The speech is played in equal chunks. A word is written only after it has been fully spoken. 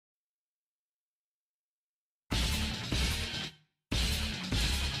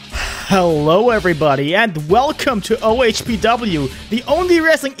Hello everybody and welcome to OHPW, the only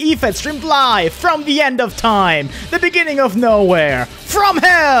wrestling event streamed live from the end of time, the beginning of nowhere, from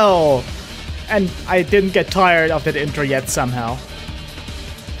hell! And I didn't get tired of that intro yet somehow.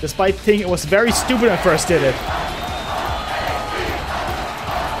 Despite thinking it was very stupid when I first did it.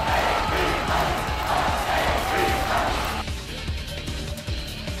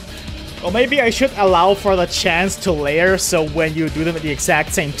 Well, maybe I should allow for the chance to layer, so when you do them at the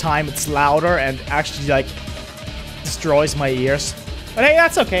exact same time, it's louder and actually, like, destroys my ears. But hey,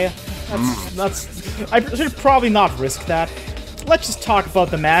 that's okay. I should probably not risk that. Let's just talk about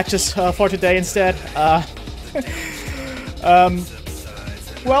the matches for today instead. Well,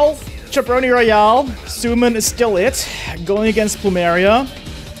 Jabroni Royale, Suman is still it, going against Plumeria.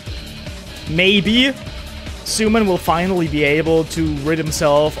 Maybe Suman will finally be able to rid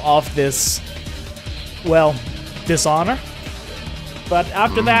himself of this, well, dishonor. But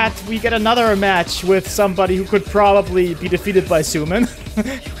after that, we get another match with somebody who could probably be defeated by Suman.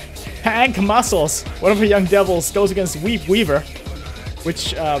 Hank Muscles, one of the young devils, goes against Weeb Weaver,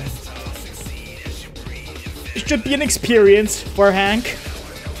 which should be an experience for Hank.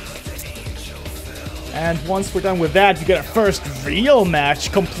 And once we're done with that, we get our first real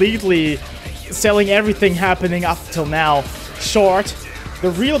match, completely selling everything happening up till now short.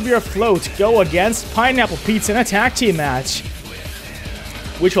 The Real Beer Float go against Pineapple Pizza in a tag team match,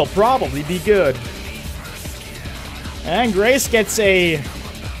 which will probably be good. And Grace gets a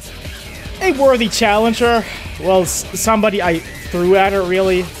worthy challenger. Well, somebody I threw at her,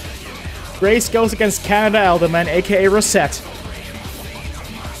 really. Grace goes against Canada Alderman, aka Rosette.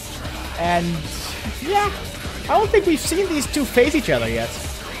 And yeah, I don't think we've seen these two face each other yet.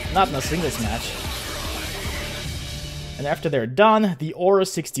 Not in a singles match. And after they're done, the Aura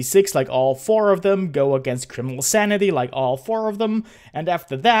 66, like all four of them, go against Criminal Sanity, like all four of them. And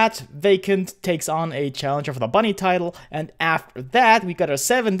after that, Vacant takes on a challenger for the Bunny title. And after that, we got a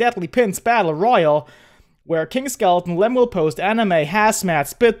 7 Deadly Pins Battle Royal, where King Skelton, Lemuel Post, Anime, Hazmat,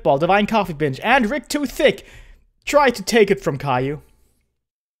 Spitball, Divine Coffee Binge, and Rick Too Thick try to take it from Kayu.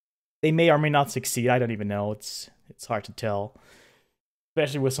 They may or may not succeed, I don't even know, it's hard to tell.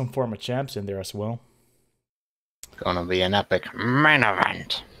 Especially with some former champs in there as well. Gonna be an epic main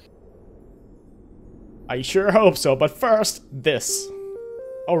event. I sure hope so, but first, this.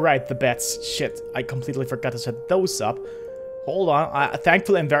 Alright, the bets. Shit, I completely forgot to set those up. Hold on,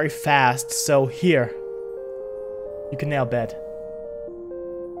 thankfully I'm very fast, so here. You can now bet.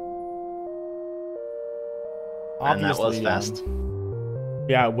 And that was fast.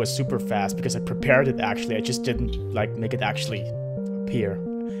 Yeah, it was super fast because I prepared it actually. I just didn't like make it actually appear.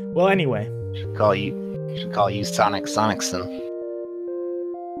 Well, anyway. Should call you Sonic Sonicson.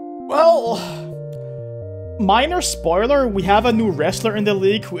 Well, minor spoiler, we have a new wrestler in the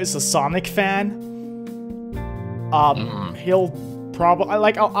league who is a Sonic fan. He'll probably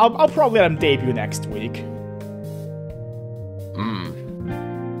I'll probably let him debut next week.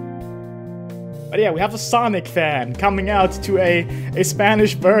 But yeah, we have a Sonic fan coming out to a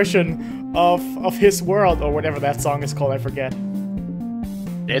Spanish version of his world, or whatever that song is called, I forget.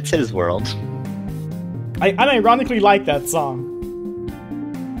 It's his world. I unironically like that song.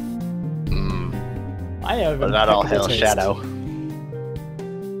 I have but not all Hail Shadow.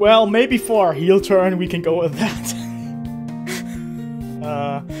 Well, maybe for a heel turn we can go with that.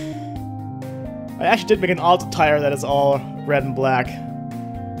 I actually did make an alt attire that is all red and black.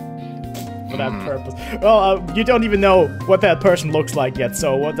 For that purpose. Well, you don't even know what that person looks like yet,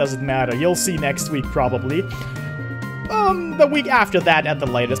 so what does it matter? You'll see next week, probably. The week after that at the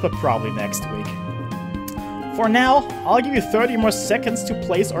latest, but probably next week. For now, I'll give you 30 more seconds to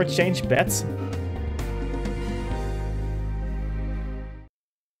place or change bets.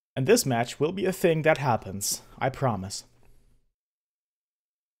 And this match will be a thing that happens, I promise.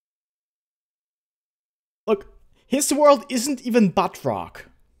 Look, his world isn't even butt rock.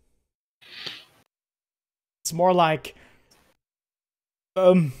 It's more like,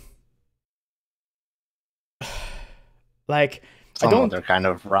 like, some other kind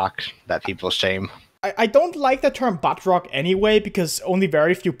of rock that people shame. I don't like the term butt rock anyway, because only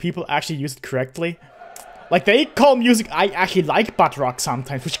very few people actually use it correctly. Like, they call music I actually like butt rock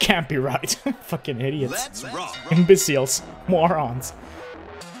sometimes, which can't be right. Fucking idiots. Let's rock. Imbeciles. Morons.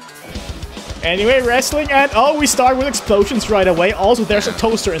 Anyway, wrestling, and oh, we start with explosions right away. Also, there's a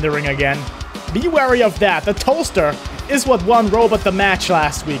toaster in the ring again. Be wary of that. The toaster is what won Robot the match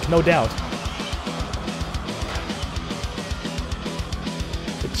last week, no doubt.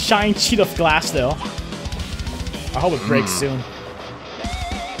 The giant sheet of glass, though. I hope it breaks soon.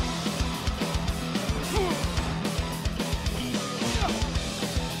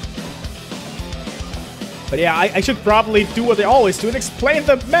 But yeah, I should probably do what they always do and explain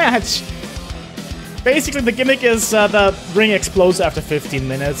the match. Basically, the gimmick is the ring explodes after 15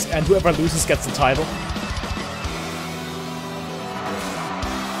 minutes, and whoever loses gets the title.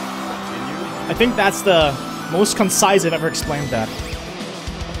 I think that's the most concise I've ever explained that.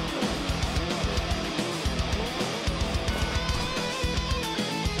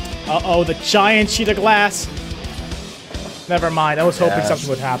 Uh-oh, the giant sheet of glass. Never mind, I was hoping something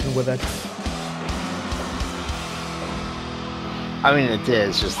would happen with it. I mean, it did,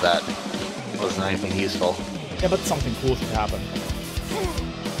 it's just that it wasn't anything useful. Yeah, but something cool should happen.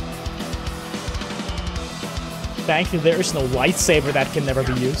 Thankfully, there is no lightsaber that can never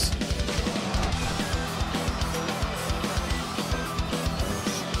be used.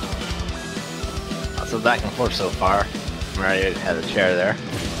 So back and forth so far. I'm ready to have a chair there.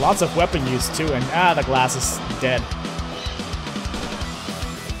 Lots of weapon use too, and the glass is dead.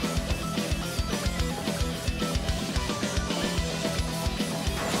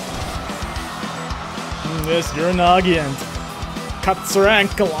 This Uranagi and cuts her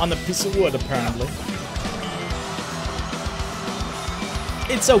ankle on a piece of wood, apparently.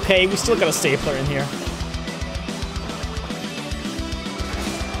 It's okay, we still got a stapler in here.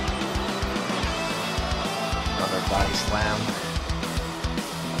 Another body slam.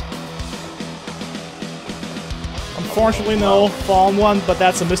 Unfortunately, no fallen one, but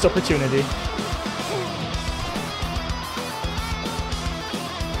that's a missed opportunity.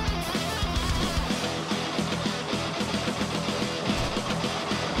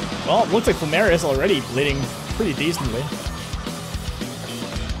 Well, it looks like Plumeria is already bleeding pretty decently.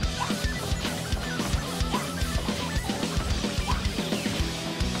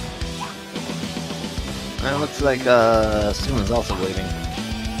 It looks like Suman's also bleeding.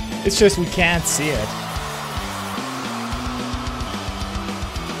 It's just we can't see it.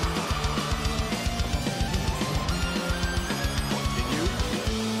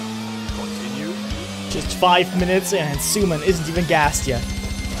 Continue. Just 5 minutes in and Suman isn't even gassed yet.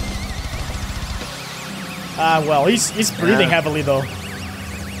 Well, he's breathing heavily though.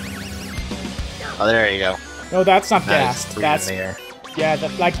 Oh, there you go. No, that's not Nice. gassed. Breathing That's in the air. yeah.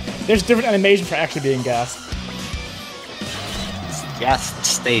 Like there's different animation for actually being gassed. Gas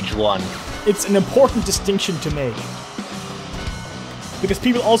stage 1. It's an important distinction to make. Because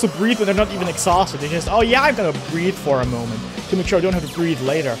people also breathe when they're not even exhausted. They just, oh yeah, I'm gonna breathe for a moment to make sure I don't have to breathe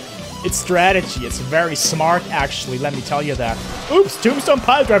later. It's strategy. It's very smart, actually. Let me tell you that. Oops, Tombstone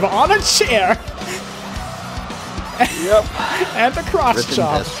Piledriver on a chair. Yep. And the cross Ripping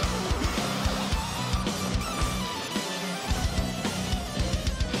chop. this.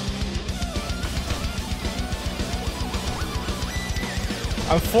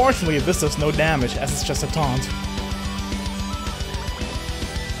 Unfortunately, this does no damage, as it's just a taunt.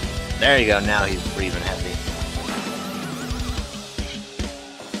 There you go, now he's breathing heavy.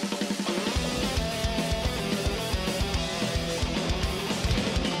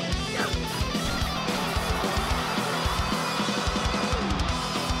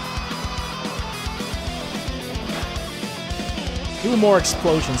 Do more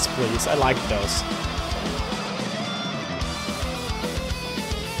explosions, please. I like those.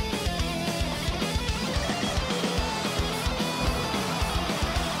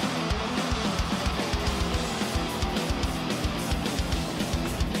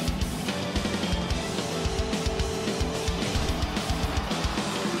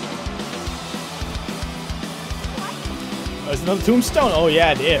 Oh, is it another tombstone? Oh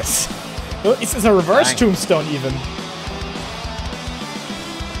yeah, it is. Oh, it's a reverse Dang. tombstone even.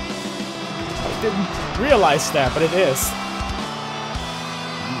 I didn't realize that, but it is.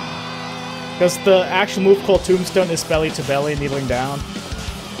 Because the actual move called tombstone is belly to belly, kneeling down.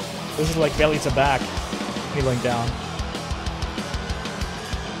 This is like belly to back, kneeling down.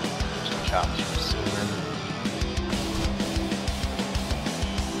 Chops from Suman.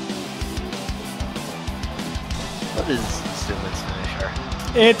 What is Suman's finisher?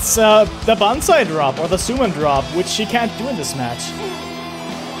 It's the bonsai drop, or the Suman drop, which she can't do in this match.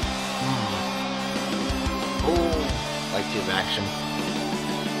 Oh, like tube action.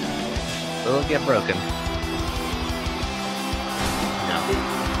 Will it get broken? No.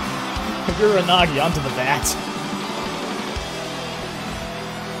 Uranagi onto the bat.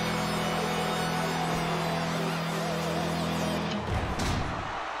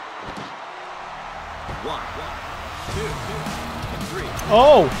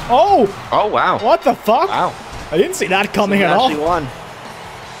 Oh! Oh! Oh, wow. What the fuck? Wow. I didn't see that coming at all. Actually won.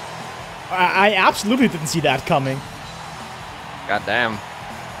 I absolutely didn't see that coming. Goddamn.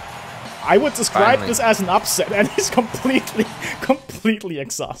 I would describe Finally. this as an upset, and he's completely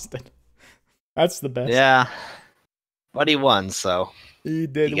exhausted. That's the best. Yeah. But he won, so He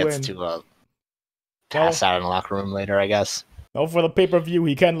did he gets win. to pass out in the locker room later, I guess. Well, for the pay-per-view,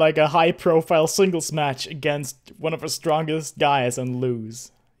 he can like a high-profile singles match against one of our strongest guys and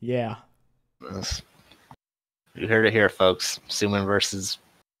lose. Yeah. You heard it here, folks. Suman versus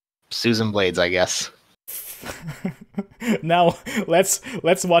Susan Blades, I guess. Now, let's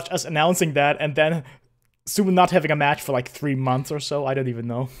watch us announcing that, and then Suman not having a match for like 3 months or so. I don't even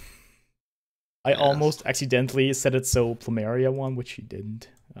know. I almost accidentally said it so Plumeria won, which he didn't.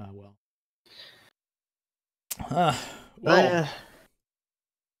 Well,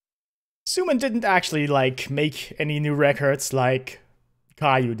 Suman didn't actually like make any new records like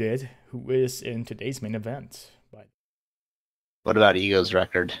Kayu did, who is in today's main event. But what about Ego's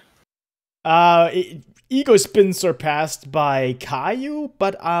record? Ego's been surpassed by Kayu,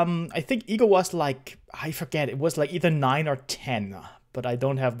 but I think Ego was like, I forget, it was like either 9 or 10, but I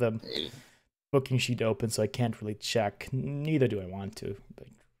don't have the booking sheet open, so I can't really check. Neither do I want to. But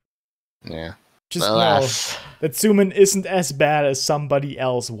yeah. Just know that Suman isn't as bad as somebody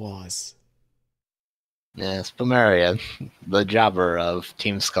else was. Yes, Plumeria, the jobber of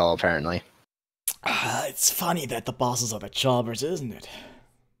Team Skull, apparently. It's funny that the bosses are the jobbers, isn't it?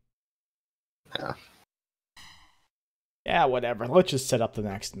 Yeah. Yeah, whatever. Let's just set up the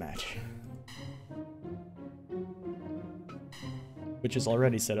next match. Which is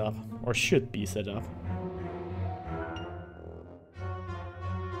already set up, or should be set up.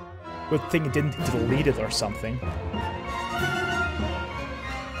 Good thing it didn't delete it or something.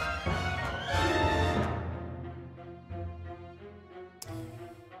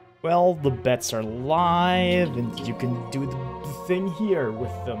 Well, the bets are live, and you can do the thing here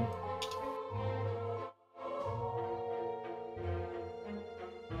with them.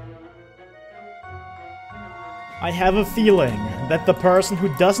 I have a feeling that the person who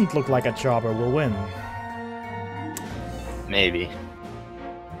doesn't look like a jobber will win. Maybe.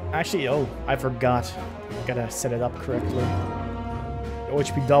 Actually, oh, I forgot. I gotta set it up correctly.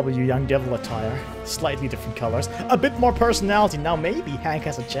 OHPW Young Devil attire. Slightly different colors. A bit more personality. Now maybe Hank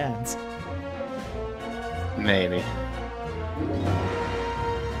has a chance. Maybe.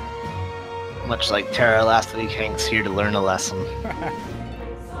 Much like Tara last week, Hank's here to learn a lesson.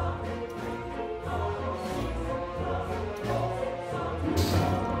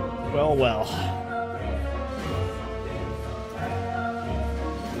 Well, well.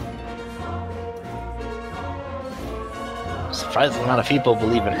 Surprisingly, a lot of people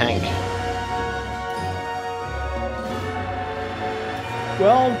believe in Hank.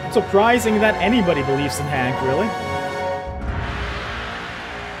 Well, surprising that anybody believes in Hank, really.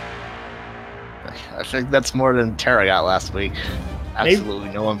 I think that's more than Tara got last week. Absolutely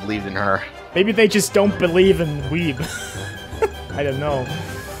no one believed in her. Maybe they just don't believe in Weeb. I don't know.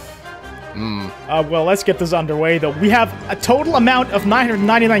 Well, let's get this underway, though. We have a total amount of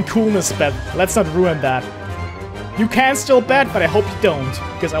 999 coolness bet. Let's not ruin that. You can still bet, but I hope you don't,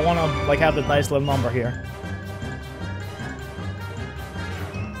 because I want to like have the nice little number here.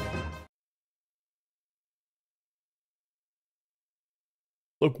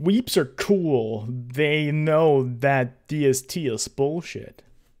 Look, Weeps are cool. They know that DST is bullshit.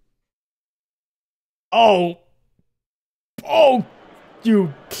 Oh! Oh!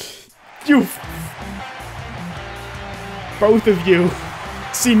 You... Both of you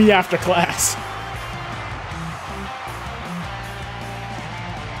see me after class.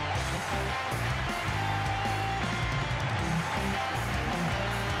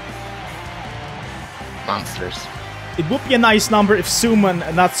 Monsters. It would be a nice number if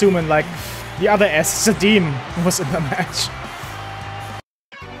Suman, not Suman, like the other S, Sadim, was in the match.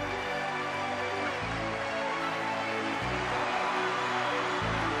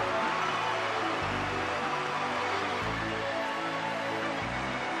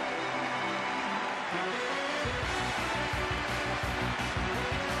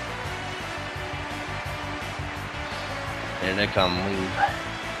 Here they come, Weeb.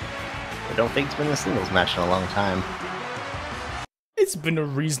 I don't think it's been a singles match in a long time. It's been a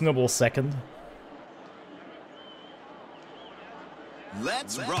reasonable second.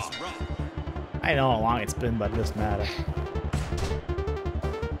 Let's rock. I know how long it's been, but it doesn't matter.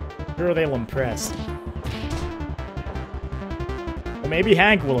 Sure, they'll impress. Or maybe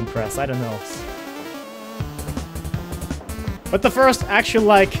Hank will impress, I don't know. But the first actual,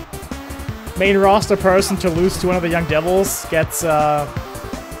 like, main roster person to lose to one of the Young Devils gets,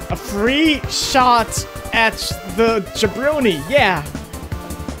 a free shot at the Jabroni, yeah!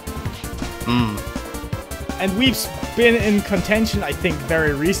 And Weeb's been in contention, I think,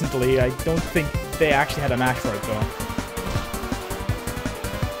 very recently. I don't think they actually had a match for it, though.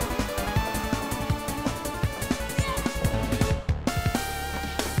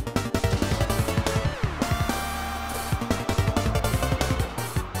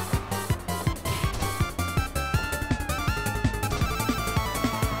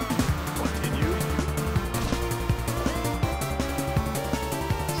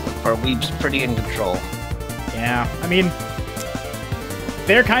 Weeb's pretty in control. Yeah, I mean,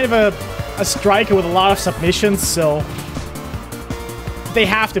 they're kind of a striker with a lot of submissions, so they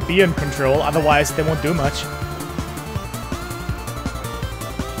have to be in control, otherwise they won't do much.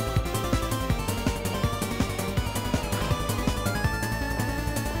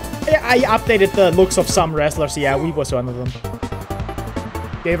 I updated the looks of some wrestlers. Yeah, Weeb was one of them.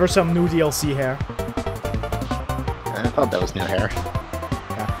 Gave her some new DLC hair. I thought that was new hair.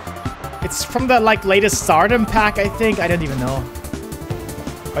 Yeah. It's from the like latest Stardom pack, I think. I don't even know.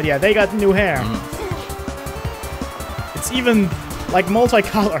 But yeah, they got new hair. It's even like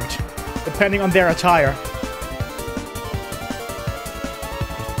multicolored, depending on their attire.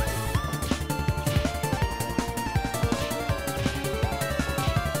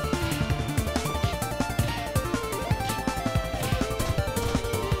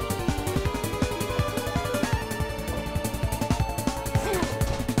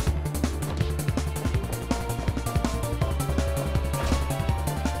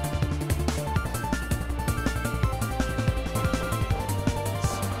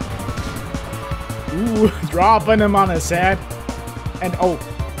 Ooh, dropping him on his head. And oh,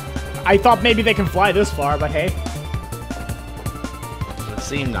 I thought maybe they can fly this far, but hey. It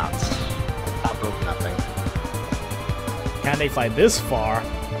seemed not. Top rope, nothing. Can they fly this far?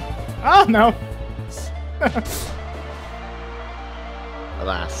 Oh, no.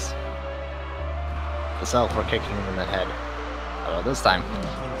 Alas. The self were kicking him in the head. How about this time?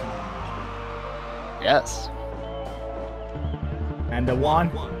 Yes. And a 1,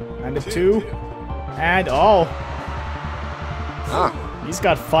 and a 2, and oh. He's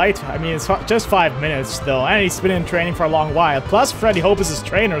got fight. I mean, it's just 5 minutes, though, and he's been in training for a long while. Plus, Freddy Hope is his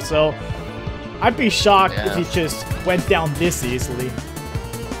trainer, so I'd be shocked if he just went down this easily.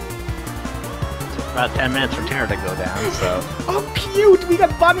 Took about 10 minutes for Tara to go down, so... Oh, cute! We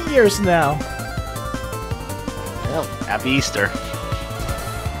got bunny ears now! Well, happy Easter.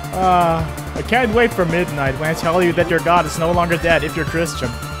 I can't wait for midnight when I tell you that your god is no longer dead if you're Christian.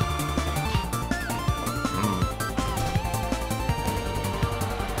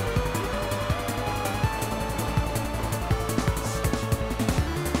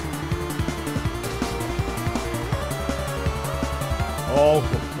 Oh,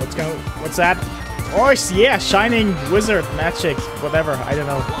 what's that? Oh, yeah, Shining Wizard Magic, whatever, I don't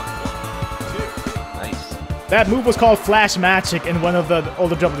know. Nice. That move was called Flash Magic in one of the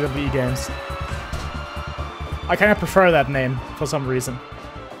older WWE games. I kind of prefer that name for some reason.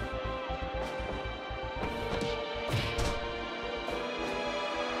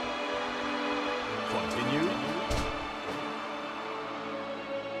 Continue.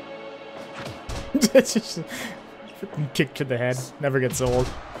 It's just freaking kick to the head. Never gets old.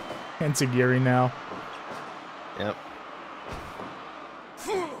 Enziguri now. Yep.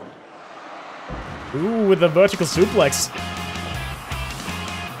 Ooh, with a vertical suplex.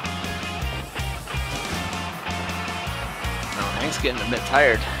 Oh, Hank's getting a bit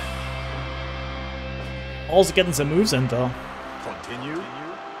tired. Also getting some moves in, though. Continue.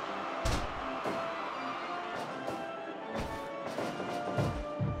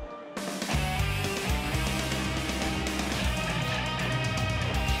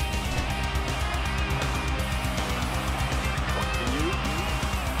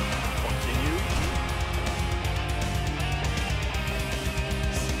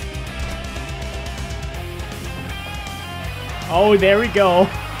 Oh, there we go.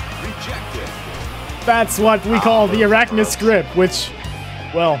 Rejected. That's what we call the arachnid script, which,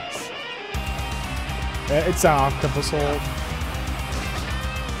 well, it's an octopus hold.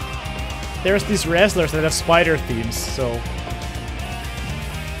 There's these wrestlers that have spider themes, so...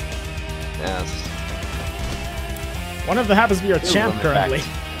 Yes. One of them happens to be your champ currently.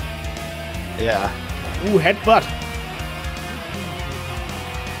 Yeah. Ooh, headbutt.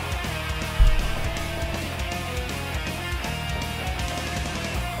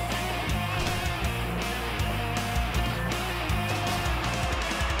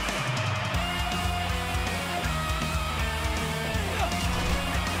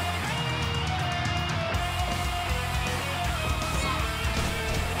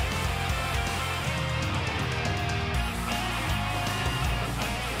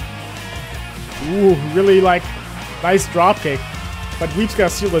 Ooh, really, like, nice dropkick. But Weeb's gotta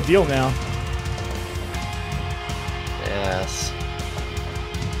seal the deal now. Yes.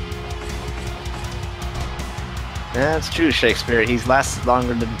 Yeah, it's true, Shakespeare. He's lasted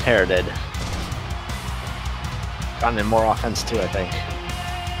longer than Tara did. Gotten in more offense, too, I think.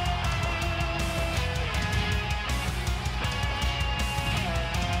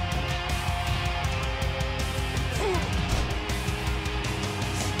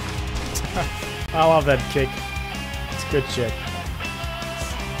 I love that kick. It's a good kick.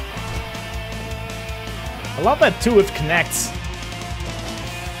 I love that too, it connects.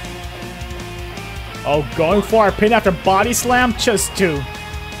 Oh, going for a pin after body slam, just 2.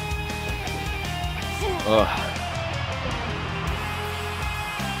 Ugh.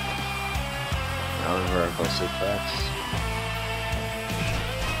 Now vertical suplex.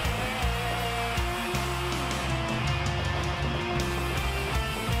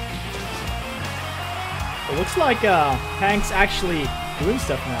 It looks like Hank's actually doing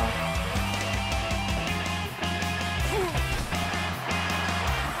stuff now.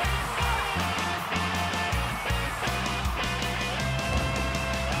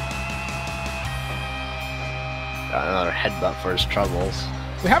 Got another headbutt for his troubles.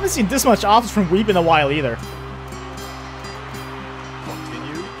 We haven't seen this much offense from Weeb in a while either.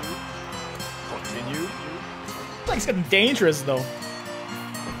 Continue. Continue. Looks like it's getting dangerous though.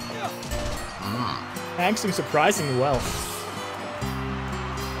 Hank's doing surprisingly well.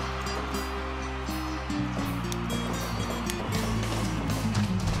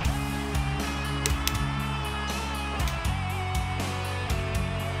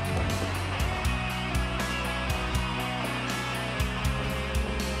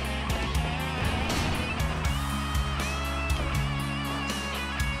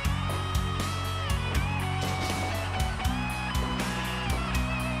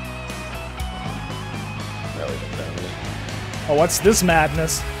 Oh, what's this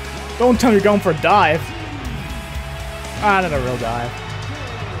madness? Don't tell me you're going for a dive. Ah, not a real dive.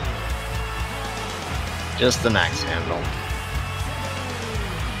 Just the axe handle.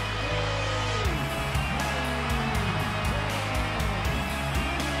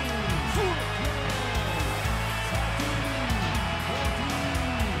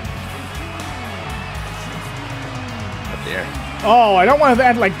 Up there. Oh, I don't want to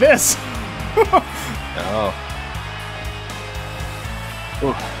end like this. No.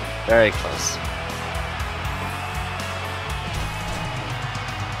 Ooh, very close.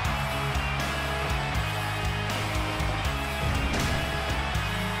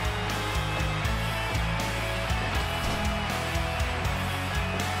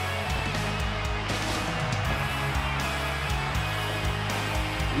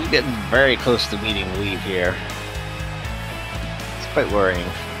 We're getting very close to meeting Weeb here. It's quite worrying.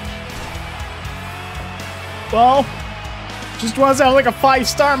 Well, just wants to have like a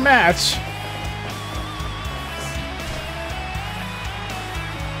 5-star match.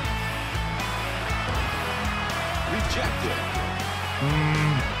 Rejected.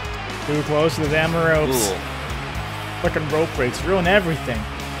 Too close to the damn ropes. Ooh. Fucking rope breaks ruin everything.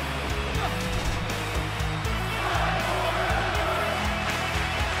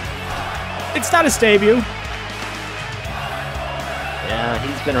 It's not his debut. Yeah,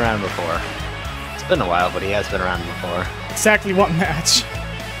 he's been around before. It's been a while, but he has been around before. Exactly what match?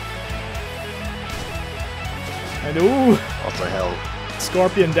 And ooh, Also held.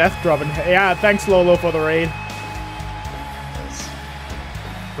 Scorpion Death Drop. And yeah, thanks Lolo for the raid. Yes.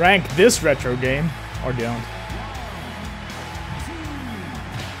 Rank this retro game, or don't.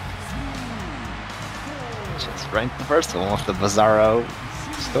 Just rank the first one with the Bizarro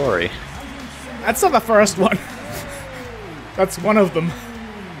story. That's not the first one. That's one of them.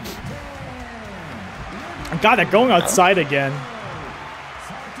 God, they're going outside again.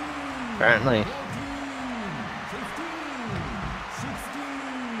 Apparently.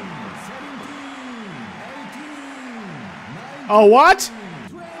 Oh, what?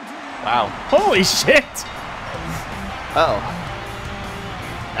 Wow. Holy shit! Oh.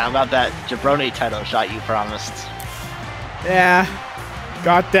 How about that Jabroni title shot you promised? Yeah.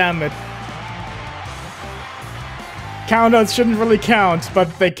 God damn it. Countouts shouldn't really count,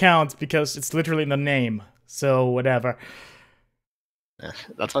 but they count because it's literally in the name. So, whatever. Yeah,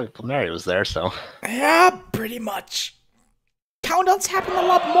 that's why Plumeria was there, so. Yeah, pretty much. Countouts happen a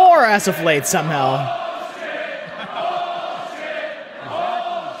lot more as of late, somehow.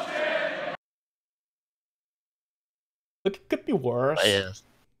 Look, it could be worse. But yeah.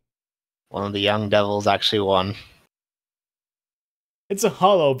 One of the young devils actually won. It's a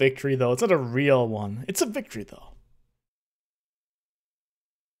hollow victory, though. It's not a real one. It's a victory, though.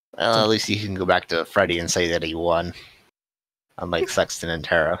 Well, at least you can go back to Freddy and say that he won. Unlike Sexton and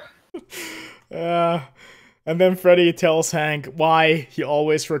Tara. And then Freddy tells Hank why he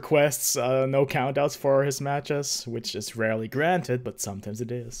always requests no countouts for his matches, which is rarely granted, but sometimes it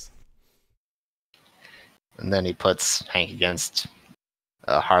is. And then he puts Hank against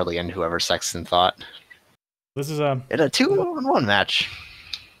Harley and whoever Sexton thought. This is a... In a 2-on-1 match.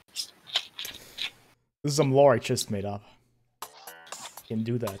 This is some lore I just made up. Can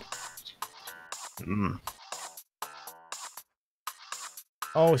do that. Mm.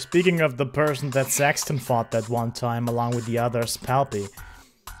 Oh, speaking of the person that Sexton fought that one time along with the others, Palpy.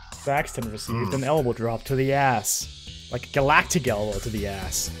 Sexton received an elbow drop to the ass. Like a galactic elbow to the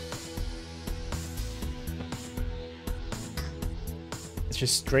ass. It's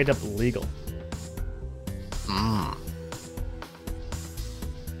just straight up illegal. Mm.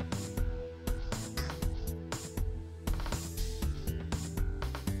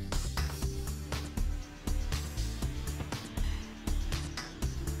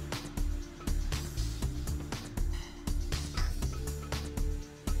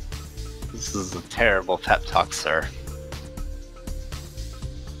 This is a terrible pep talk, sir.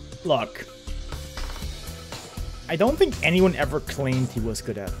 Look. I don't think anyone ever claimed he was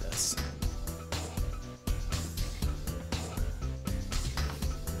good at this.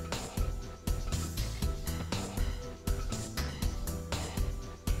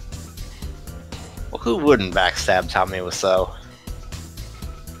 Well, who wouldn't backstab Tommy Wiseau?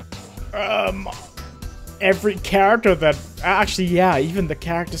 Every character that... Actually, yeah, even the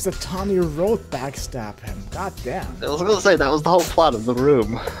characters that Tommy wrote backstab him. God damn. I was gonna say, that was the whole plot of the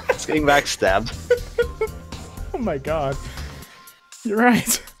room. It's getting backstabbed. Oh my god. You're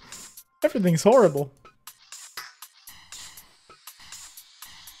right. Everything's horrible.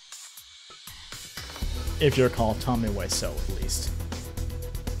 If you're called Tommy Wiseau, at least.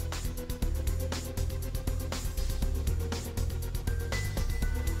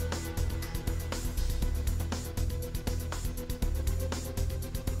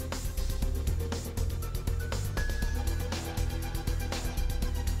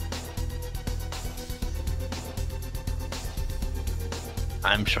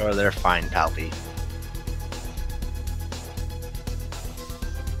 I'm sure they're fine, Palpy.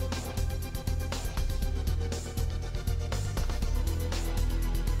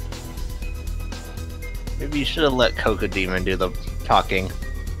 Maybe you should have let Coco Demon do the talking.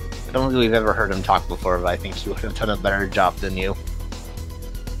 I don't think we've ever heard him talk before, but I think he would have done a better job than you.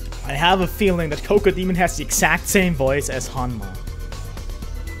 I have a feeling that Coco Demon has the exact same voice as Hanma.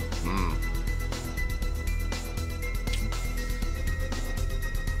 Hmm.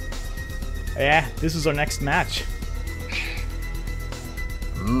 Yeah, this is our next match.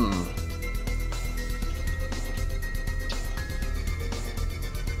 Hmm.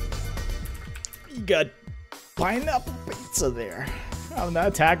 You got pineapple pizza there. I haven't had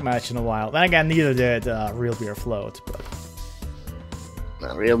a tag match in a while. Then again, neither did Real Beer Float,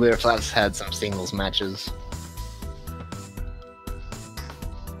 but... Real Beer Float's had some singles matches.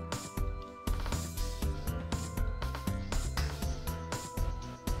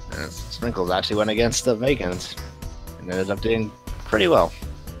 Sprinkles actually went against the VACANT and ended up doing pretty well.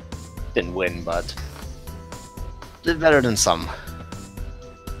 Didn't win, but did better than some.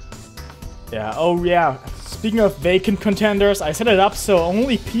 Yeah, oh yeah. Speaking of VACANT contenders, I set it up so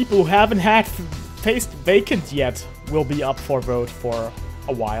only people who haven't faced VACANT yet will be up for vote for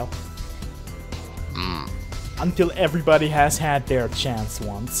a while. Until everybody has had their chance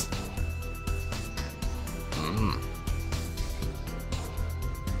once.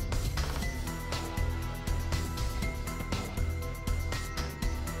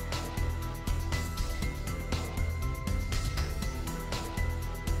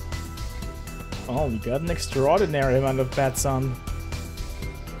 Oh, we got an extraordinary amount of bets on...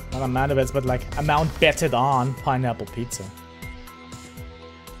 Not amount of bets, but like amount betted on pineapple pizza.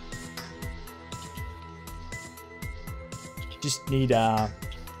 Just need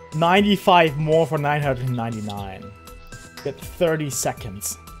 95 more for 999. Get 30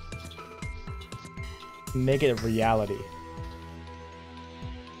 seconds. Make it a reality.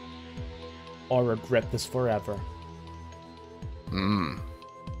 Or regret this forever.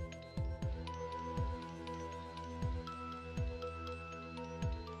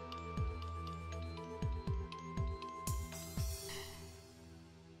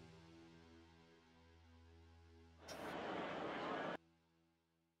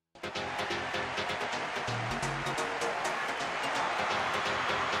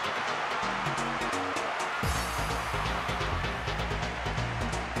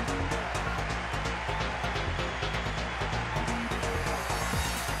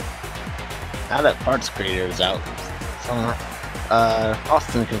 Now that Parts Creator is out,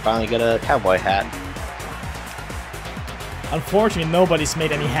 Austin can finally get a cowboy hat. Unfortunately, nobody's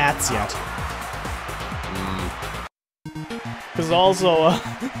made any hats yet. Because also,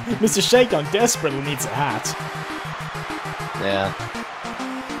 Mr. Shakedown desperately needs a hat. Yeah.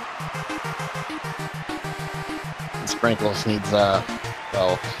 And Sprinkles needs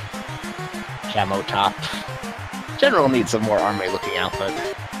well, camo top. General needs a more army-looking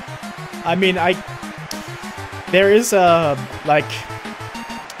outfit. I mean, there is a like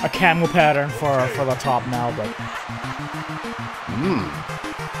a camel pattern for the top now, but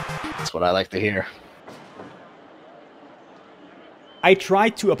That's what I like to hear. I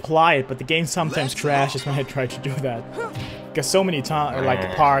tried to apply it, but the game sometimes crashes when I try to do that. Because so many times, like the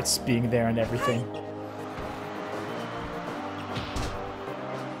parts being there and everything.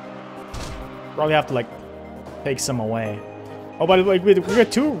 Probably have to like take some away. Oh, but like we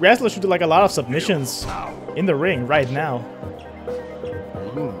got two wrestlers who do like a lot of submissions in the ring right now.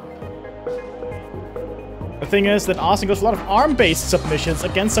 The thing is that Austin goes for a lot of arm-based submissions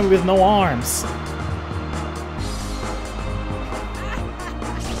against someone with no arms.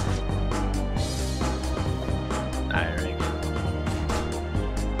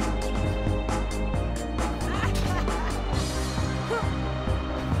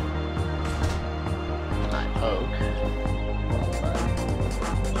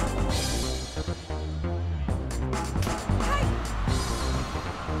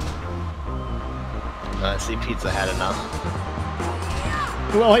 I see Pizza had enough.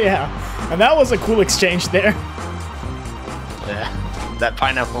 Well, yeah. And that was a cool exchange there. Yeah. That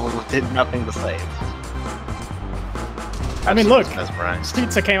pineapple did nothing to save. I mean, look. Mesmerized.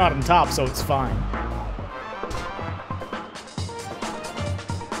 Pizza came out on top, so it's fine.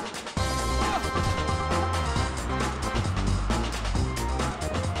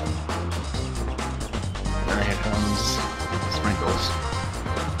 Now here comes Sprinkles.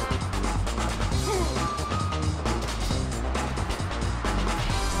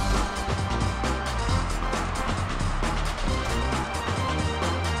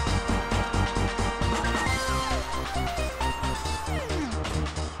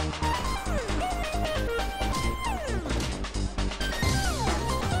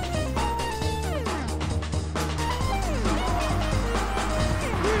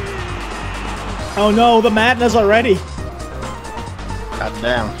 Oh no, the madness already. God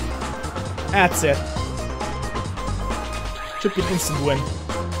damn. That's it. Should be an instant win.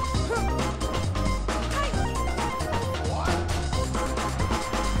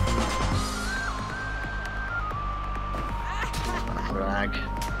 Drag.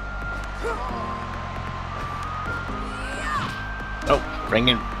 Oh,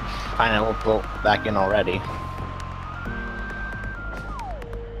 bringing pineapple back in already.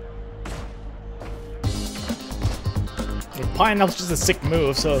 Pineapple's just a sick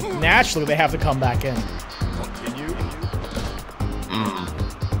move, so naturally they have to come back in. Continue.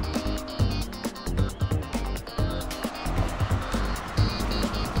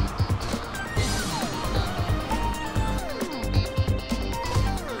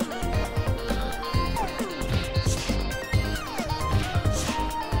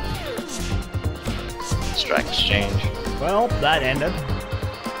 Strike exchange. Well, that ended.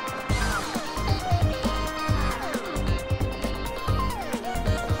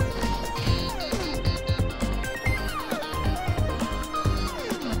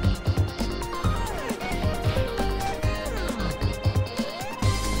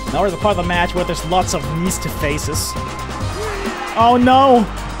 Now we're at the part of the match where there's lots of knees to faces. Oh no!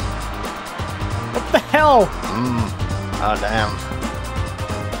 What the hell? Oh damn.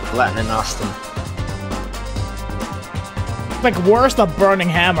 Latin and Austin. Like worse than Burning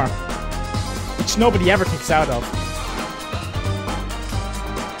Hammer, which nobody ever kicks out of.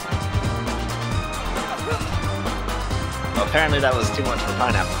 Well, apparently that was too much for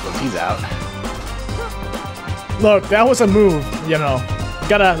Pineapple, because he's out. Look, that was a move, you know.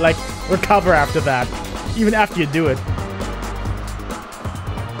 You gotta, like, recover after that. Even after you do it.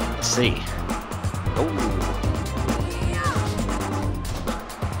 Let's see. Oh.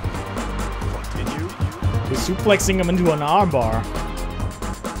 Continue. We're suplexing him into an armbar.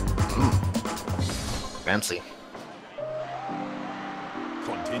 Fancy.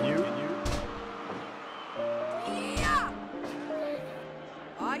 Continue.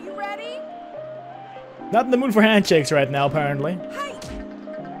 Are you ready? Not in the mood for handshakes right now, apparently.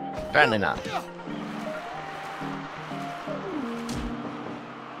 Apparently not.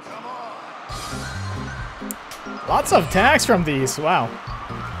 Lots of tags from these, wow.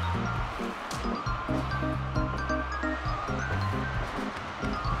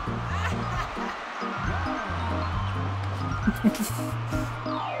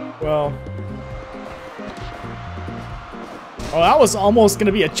 Well. Oh, that was almost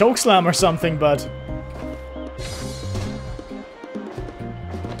gonna be a chokeslam or something, but...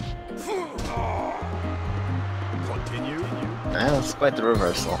 Continue. Yeah, that's quite the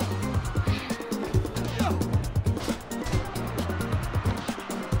reversal.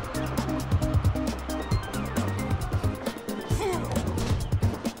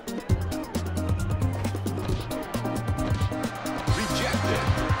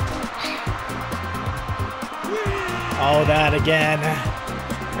 Oh, that again.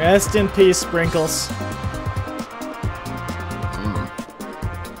 Rest in peace, Sprinkles.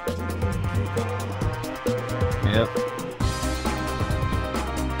 Yep.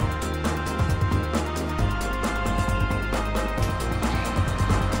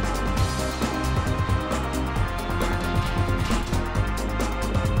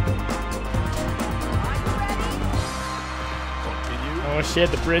 Oh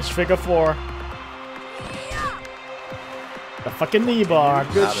shit, the bridge figure 4. The fucking knee bar.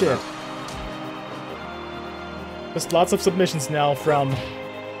 Good shit. Just lots of submissions now from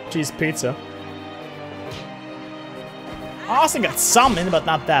Cheese Pizza. Austin got some in, but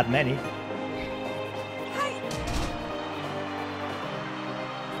not that many.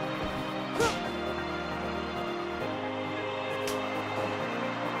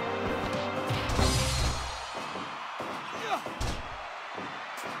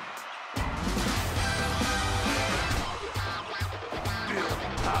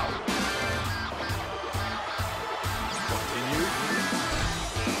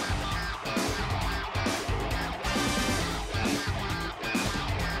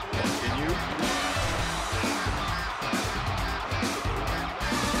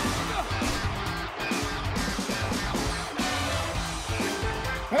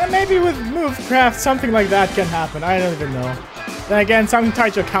 Maybe with Movecraft, something like that can happen. I don't even know. Then again, something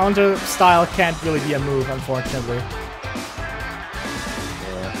tied to a counter style can't really be a move, unfortunately.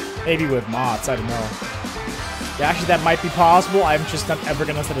 Yeah. Maybe with mods, I don't know. Yeah, actually, that might be possible. I'm just not ever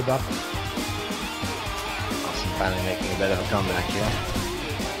gonna set it up. Awesome, finally making a bit of a comeback here.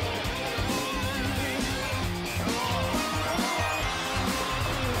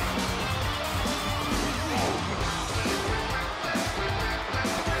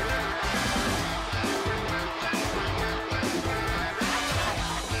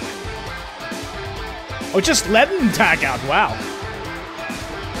 Oh, just let him tag out, wow.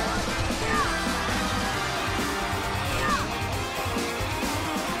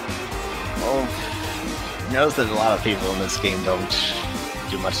 Oh, notice that a lot of people in this game don't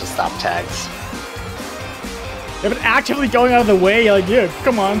do much to stop tags. Yeah, but actively going out of the way, like, yeah,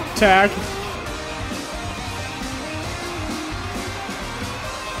 come on, tag.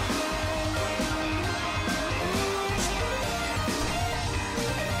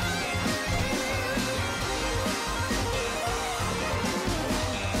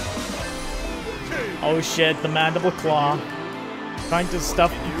 Oh shit, the mandible claw. Trying to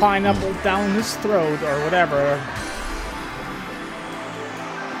stuff pineapple down his throat or whatever.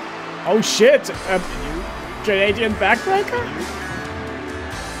 Oh shit! A Canadian backbreaker?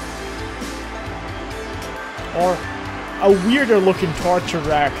 Or a weirder looking torture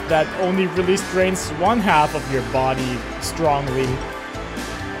rack that only really drains one half of your body strongly.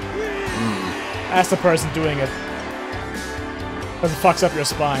 As the person doing it. Because it fucks up your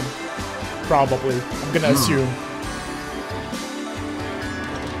spine. Probably. I'm gonna assume.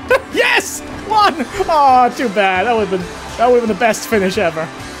 Yes! One! Oh, too bad. That would've been the best finish ever.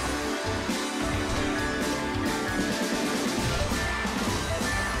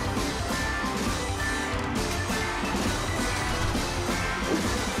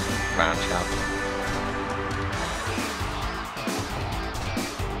 Round count.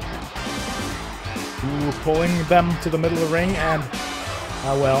 Ooh, pulling them to the middle of the ring and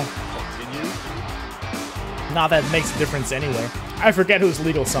oh well. Not that it makes a difference anyway. I forget who's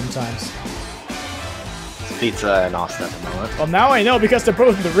legal sometimes. It's Pizza and Austin at the moment. Well, now I know because they're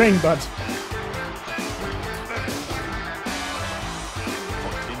both in the ring, but...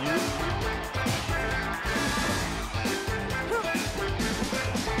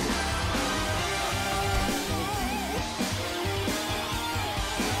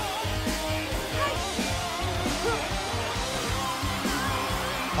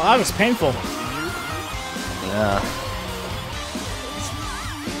 Oh, that was painful. Yeah.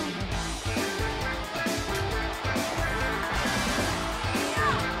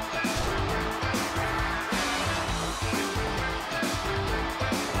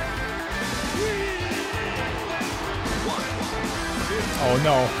 Oh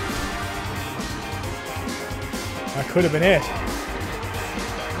no. That could have been it.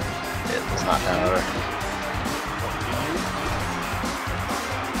 It was not, however.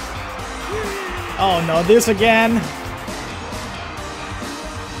 Oh no, this again.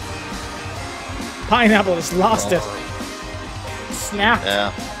 Pineapple has lost it. Snap.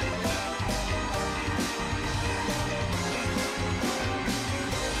 Yeah.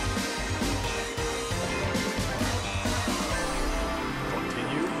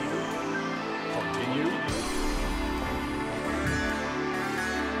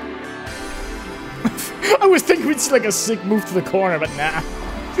 I was thinking we'd see like a sick move to the corner, but nah.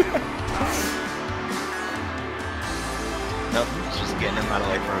 Nope, it's just getting him out of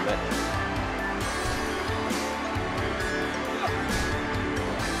the way for a bit.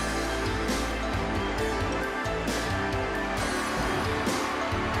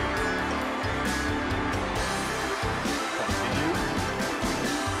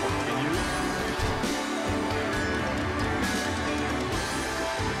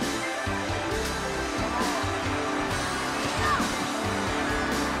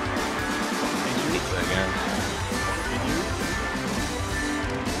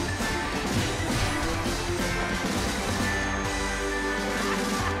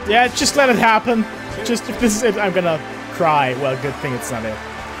 Yeah, just let it happen. Just if this is it, I'm gonna cry. Well, good thing it's not it.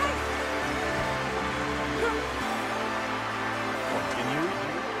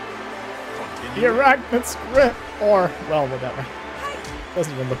 The Arachnid's grip, or well, whatever.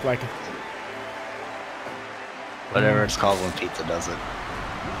 Doesn't even look like it. Whatever it's called when pizza does it.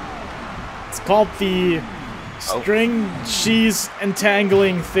 It's called the string cheese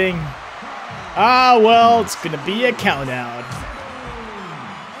entangling thing. Ah, well, it's gonna be a countdown.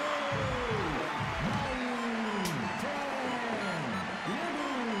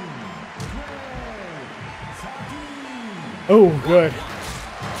 Oh, good.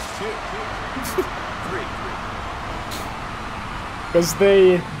 Because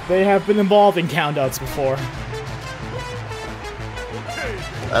they have been involved in countouts before.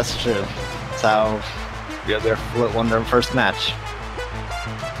 That's true. That's how they won their first match.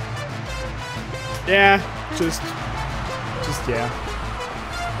 Yeah, just yeah.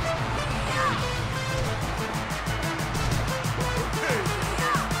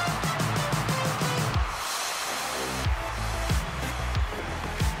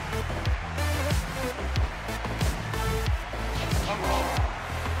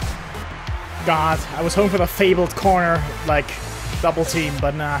 God, I was hoping for the fabled corner, like, double team,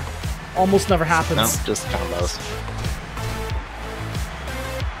 but nah. Almost never happens. No, just combos.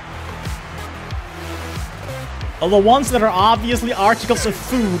 Well, the ones that are obviously articles of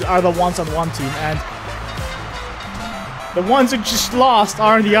food are the ones on one team, and the ones who just lost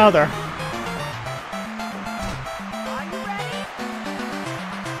are on the other.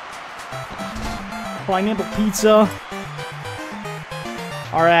 Pineapple pizza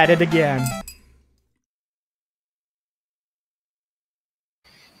are at it again.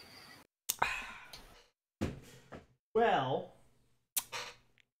 Well,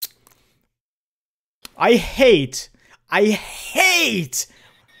 I hate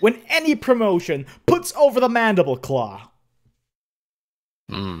when any promotion puts over the mandible claw.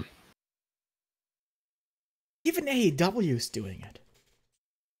 Even AEW's doing it.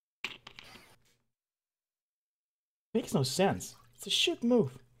 Makes no sense. It's a shit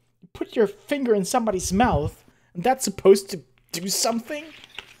move. You put your finger in somebody's mouth, and that's supposed to do something?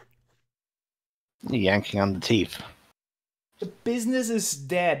 Yanking on the teeth. The business is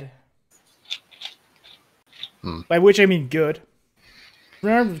dead. By which I mean good.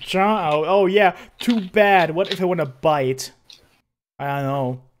 Oh yeah, too bad. What if I want to bite? I don't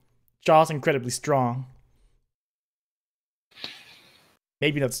know. Jaw's incredibly strong.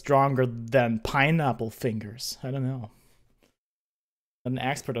 Maybe that's stronger than pineapple fingers. I don't know. I'm an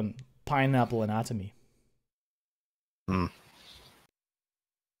expert on pineapple anatomy.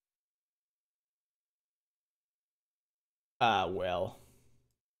 Ah, well.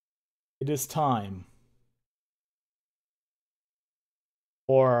 It is time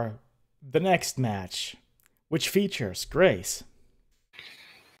for the next match, which features Grace.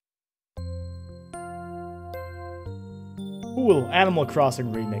 Cool, Animal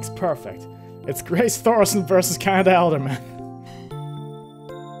Crossing remix, perfect. It's Grace Thoruson versus Canada Alderman.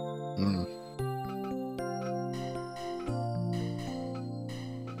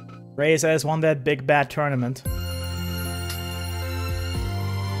 Grace has won that big bad tournament.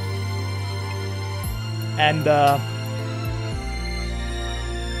 And,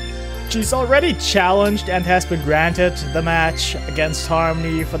 she's already challenged and has been granted the match against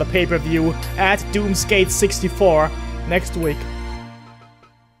Harmony for the pay-per-view at Doomskate 64 next week.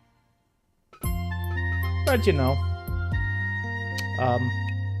 But, you know,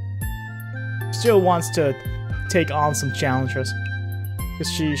 still wants to take on some challengers.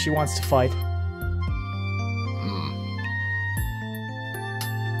 Because she wants to fight.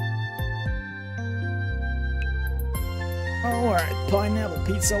 Alright, Pineapple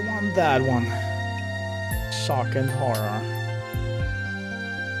Pizza won that one. Shock and horror.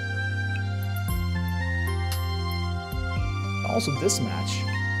 Also this match.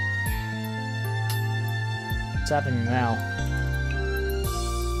 What's happening now?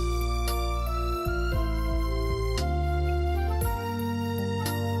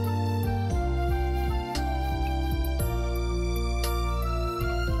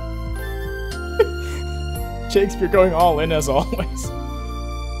 Shakespeare going all in as always.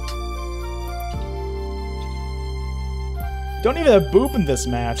 Don't even have Boop in this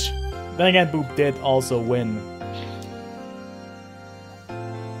match. Then again, Boop did also win.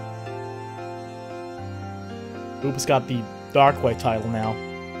 Boop's got the Darkway title now.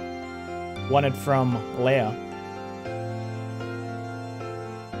 Won it from Leia.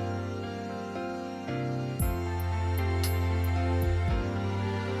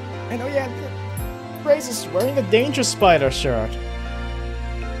 And oh yeah, Grace is wearing a Danger Spider shirt.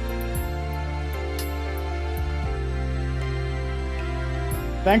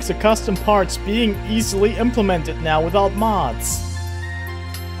 Thanks to custom parts being easily implemented now without mods.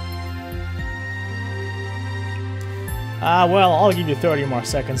 Ah, well, I'll give you 30 more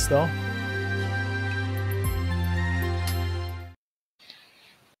seconds though.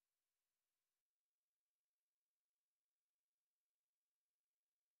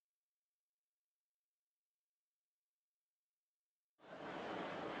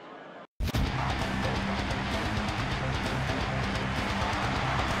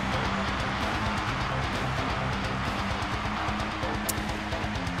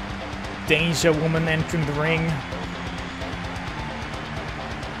 Danger Woman entering the ring.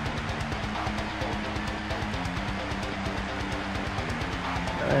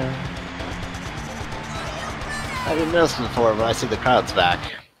 I didn't notice before, but I see the crowd's back.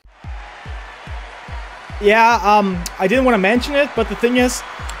 Yeah, I didn't want to mention it, but the thing is,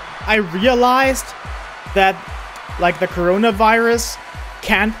 I realized that, like, the coronavirus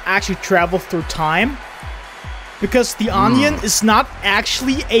can't actually travel through time. Because The Onion is not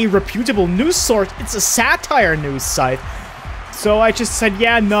actually a reputable news source, it's a satire news site. So I just said,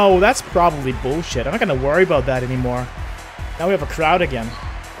 yeah, no, that's probably bullshit. I'm not gonna worry about that anymore. Now we have a crowd again.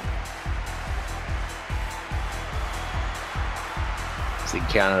 See,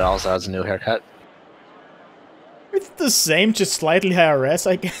 Canada also has a new haircut. It's the same, just slightly higher res,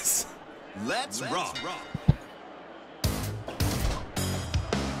 I guess. Let's rock.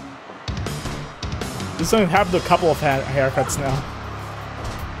 This only happened to a couple of haircuts now.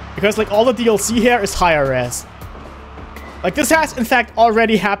 Because, like, all the DLC hair is higher res. Like, this has, in fact,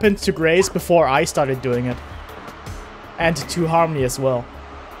 already happened to Grace before I started doing it. And to Harmony as well.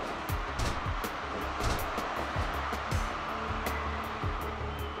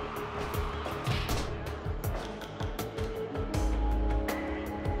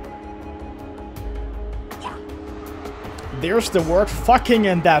 There's the word fucking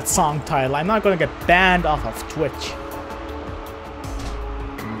in that song title. I'm not gonna get banned off of Twitch.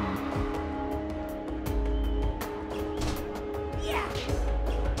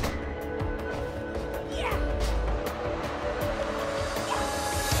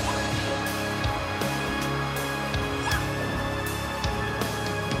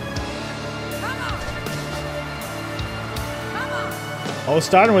 Oh,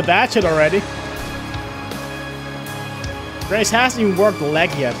 starting with that shit already. Grace hasn't even worked the leg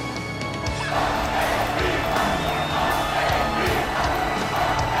yet.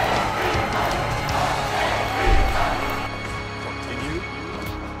 Continue.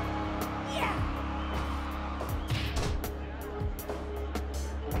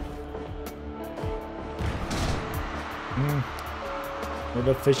 With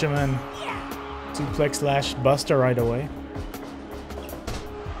a fisherman suplex slash buster right away.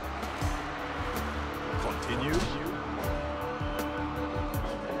 Continue.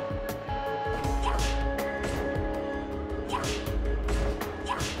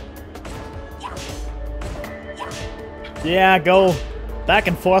 Yeah, go back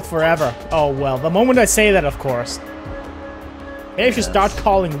and forth forever. Oh well, the moment I say that, of course. Maybe I should start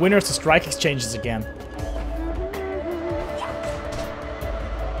calling winners to strike exchanges again.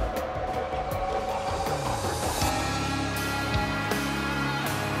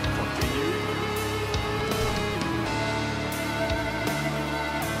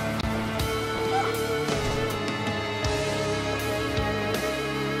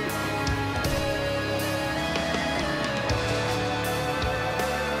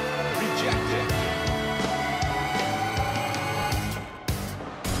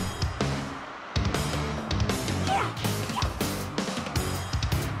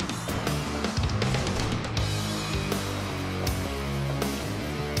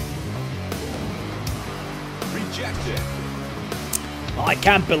 Oh, I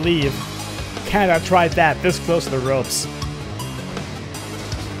can't believe Canada tried that this close to the ropes.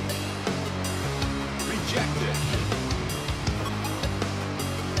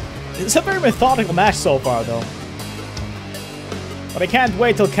 It's a very methodical match so far, though. But I can't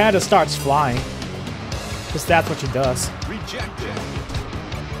wait till Canada starts flying. Because that's what she does.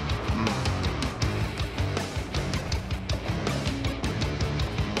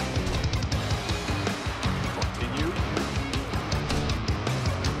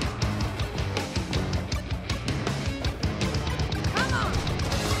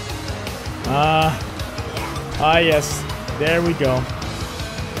 Ah, yes. There we go.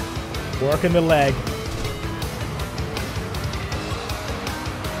 Working the leg.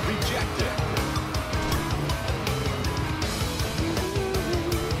 Rejected.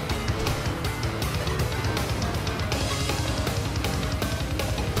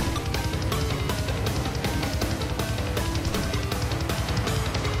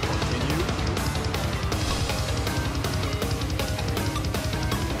 Continue.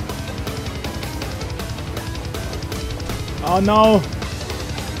 Oh no!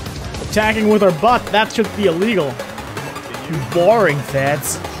 Attacking with her butt, that should be illegal. Boring,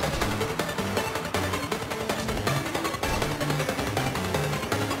 feds.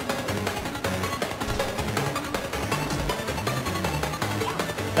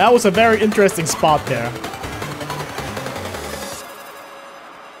 That was a very interesting spot there.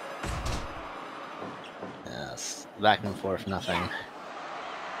 Yes. Back and forth, nothing.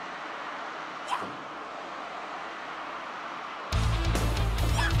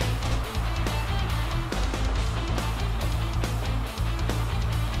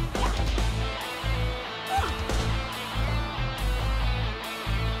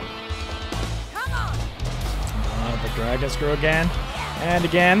 The dragon screw again. And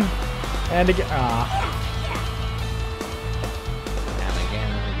again. And again. Ah. And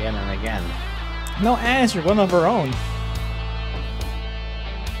again and again and again. No answer, one of her own.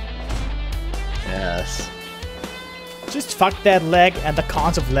 Yes. Just fuck that leg and the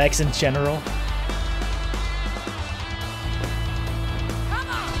cons of legs in general.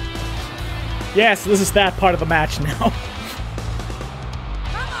 Yes, this is that part of the match now.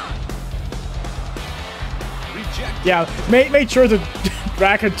 Rejected. Yeah, make sure to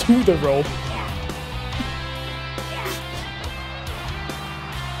drag her to the rope.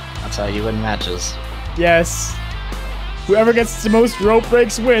 That's how you win matches. Yes. Whoever gets the most rope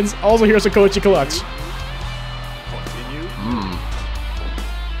breaks wins. Also, here's a Kochi clutch. Continue.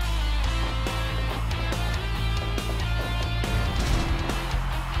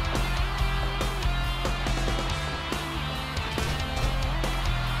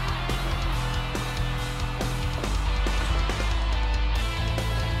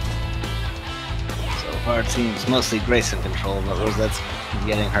 So far it seems mostly Grace in control, but Rosette's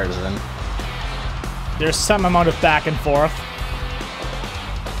getting hers in. There's some amount of back and forth.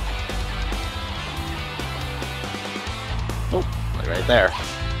 Oh, look right there.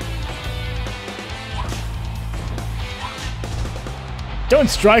 Don't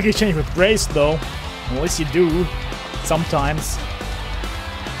strike exchange with Grace, though. Unless you do. Sometimes.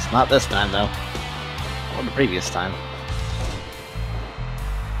 It's not this time, though. Or the previous time.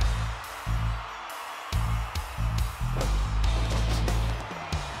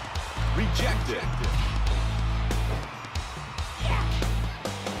 Rejected.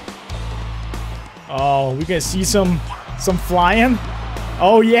 Oh, we gonna see some flying?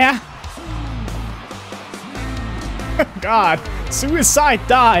 Oh yeah? God, suicide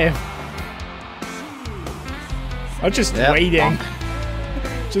dive. I'm just Yep, waiting.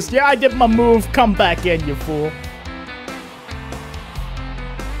 bonk. Just, yeah, I did my move. Come back in, you fool.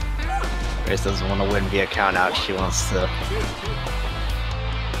 Grace doesn't want to win via count out. She wants to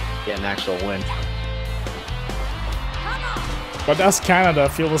get an actual win. But does Canada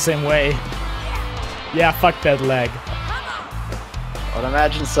feel the same way? Yeah, fuck that leg. I would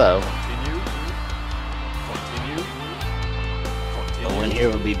imagine so. Continue. Continue. A Continue. win here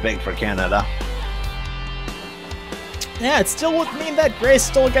would be big for Canada. Yeah, it still would mean that Grace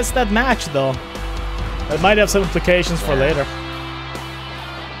still gets that match, though. That might have some implications for Yeah. later.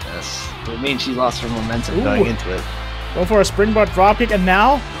 Yes. It would mean she lost her momentum Ooh. going into it. Go for a springboard dropkick, and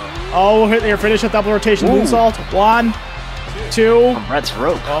now... Oh, hit your finish a double rotation Ooh. moonsault. 1, 2... From Brett's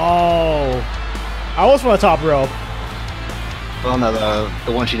rope. Oh. I was from the top rope. Oh no,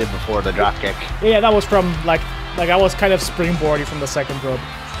 the one she did before, the drop kick. Yeah, that was from, like I was kind of springboardy from the second rope.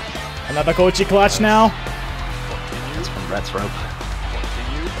 Another Kochi clutch now. It's from Brett's rope.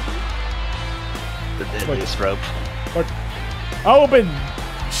 Continue. The deadliest rope. But I would have been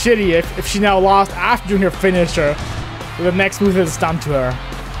shitty if she now lost after doing her finisher. So the next move is done to her.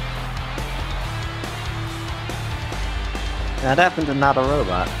 That happened to not a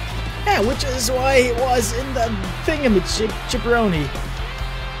robot. Yeah, which is why it was in the thingamajig Jabroni.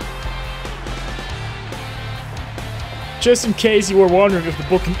 Just in case you were wondering if the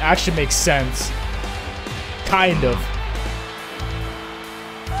booking actually makes sense. Kind of.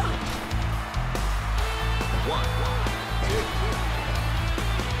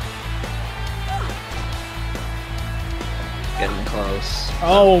 Getting close.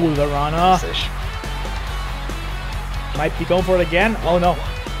 Oh, the Rana. Close-ish. Might be going for it again. Oh no.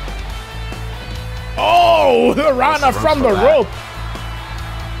 Oh, the Rana from the that. rope.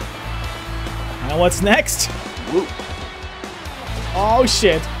 And what's next? Woo. Oh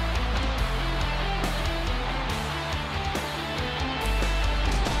shit.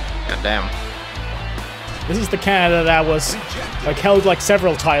 God damn. This is the Canada that was like held like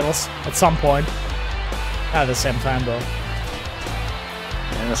several titles at some point. At the same time though.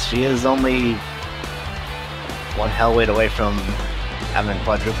 Yes, she is only one hell weight away from having a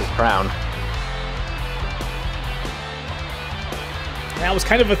quadruple crown. That was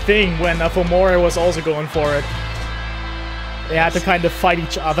kind of a thing when Plumeria was also going for it. They had to kind of fight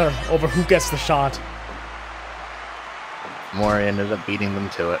each other over who gets the shot. Mori ended up beating them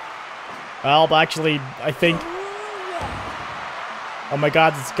to it. Well, but actually, I think... Oh my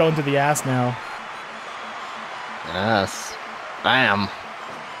god, it's going to the ass now. Yes. Bam.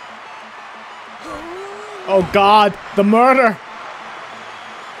 Oh god, the murder!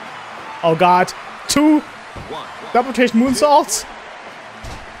 Oh god, 2 double rotation moonsaults?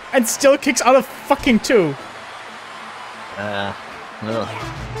 And still kicks out of fucking 2. Ugh.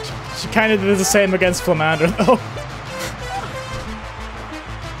 She kind of did the same against Flamander though.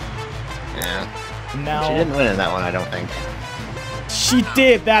 Yeah. Now... She didn't win in that one, I don't think. She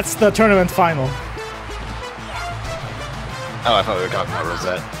did, that's the tournament final. Oh, I thought we were talking about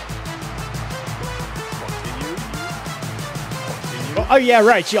Rosette. Oh yeah,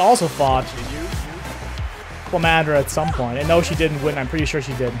 right, she also fought Flamander at some point. And no, she didn't win, I'm pretty sure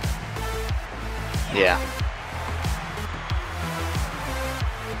she did. Yeah.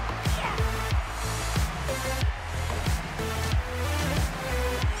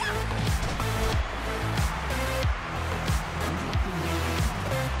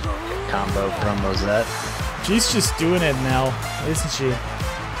 Combo from Rosette. She's just doing it now, isn't she?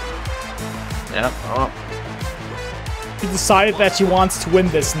 Yep. Oh. She decided that she wants to win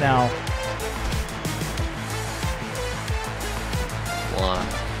this now. 1,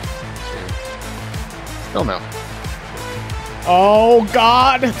 2. Still no. Oh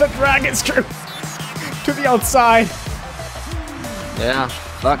god, the dragon screw to the outside. Yeah.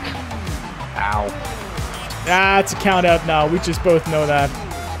 Fuck. Ow. Ah, it's a count out now. We just both know that.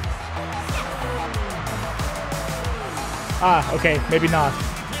 Ah, okay, maybe not.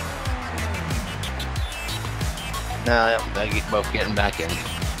 No, they're both getting back in.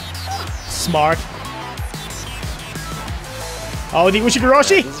 Smart. Oh, the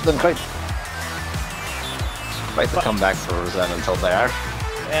Ushigoroshi! This has been quite the comeback for Rosette until there.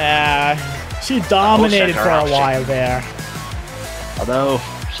 Yeah, she dominated for a while there. Although,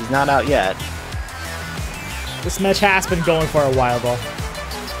 she's not out yet. This match has been going for a while, though.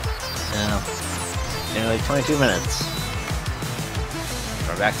 Yeah. Nearly 22 minutes.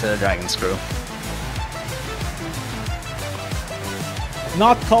 We're back to the Dragon Screw.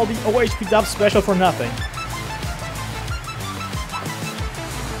 Not called the OHPW special for nothing.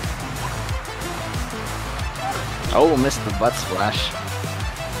 Oh, missed the butt splash.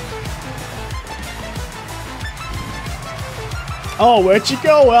 Oh, where'd she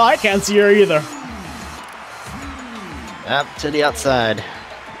go? Well, I can't see her either. Up to the outside.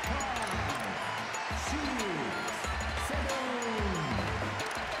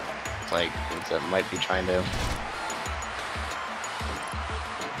 It's like, it might be trying to...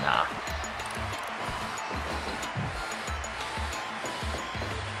 Nah.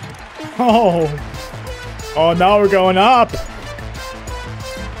 Oh. Oh, now we're going up.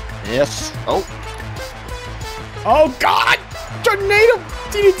 Yes. Oh. Oh, God. Tornado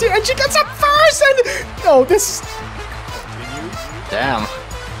DDT. And she gets up first. And no, this. Damn.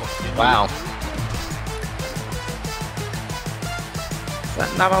 Wow. Is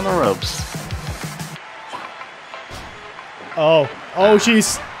that not on the ropes? Oh. Oh,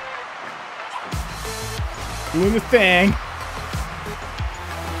 she's doing the thing.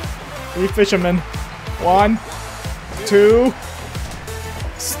 3 fishermen. 1, 2.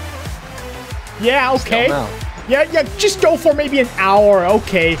 Yeah, okay. Yeah, just go for maybe an hour.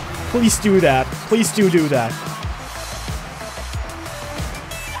 Okay. Please do that. Please do that.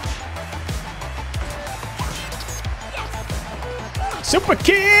 Super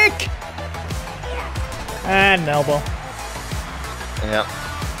kick! And an elbow. Yep.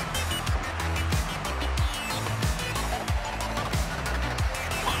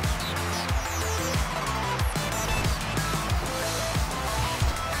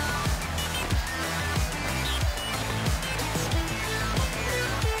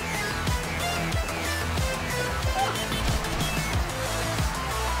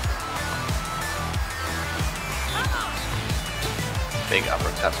 Big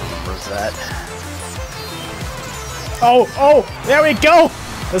uppercut from Rosette. Oh, there we go!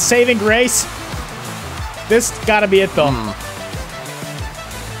 The saving grace. This gotta be it, though.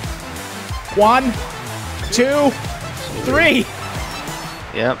 1, 2, 3.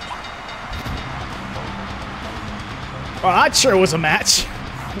 Yep. Well, that sure was a match.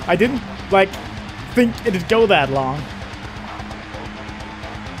 I didn't, like, think it'd go that long.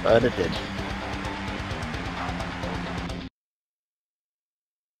 But it did.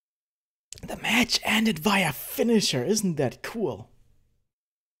 The match ended via finisher. Isn't that cool?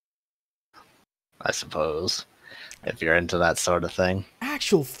 I suppose. If you're into that sort of thing.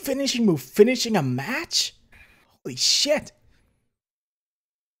 Actual finishing move, finishing a match? Holy shit.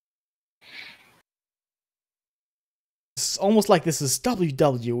 It's almost like this is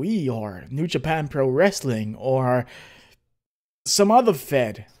WWE or New Japan Pro Wrestling or some other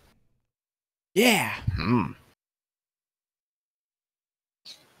fed. Yeah.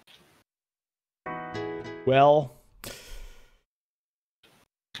 Well,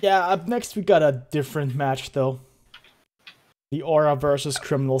 yeah, up next we got a different match though. The Aura versus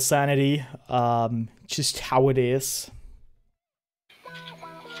Criminal Sanity. Just how it is.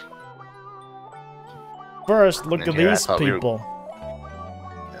 First, look at these people.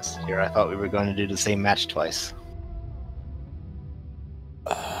 Yes, here I thought we were going to do the same match twice.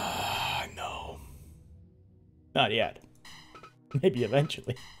 No. Not yet. Maybe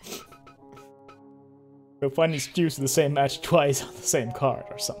eventually. We'll find an excuse to the same match twice on the same card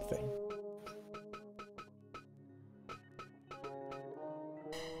or something.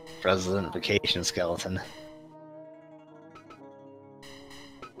 President Vacation Skeleton.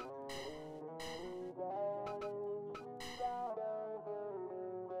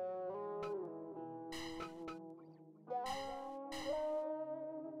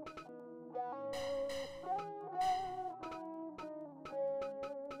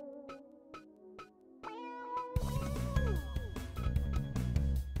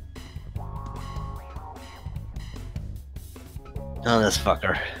 Oh, this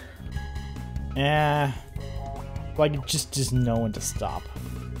fucker. Yeah. Like, just know when to stop.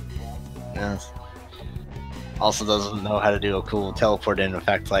 Yes. Also doesn't know how to do a cool teleport in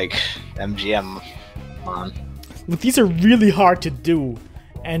effect like MGM on. Look, these are really hard to do.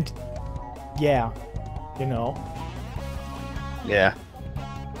 And, yeah. You know. Yeah.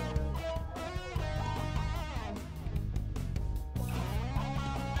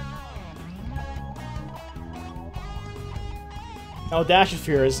 Now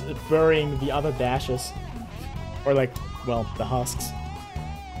Dashosphere is burying the other dashes. Or like, well, the husks.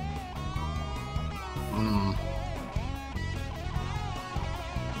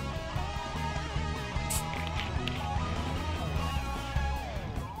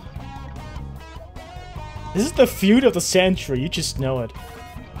 This is the feud of the century, you just know it.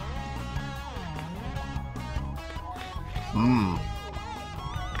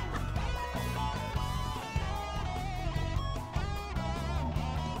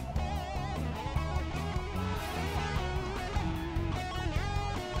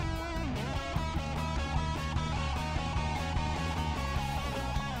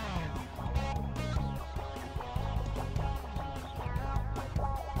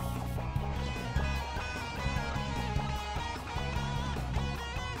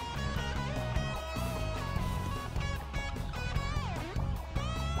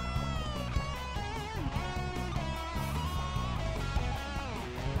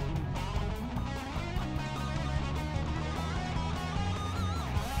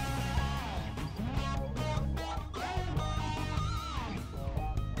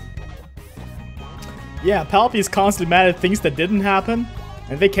 Yeah, Palpy is constantly mad at things that didn't happen,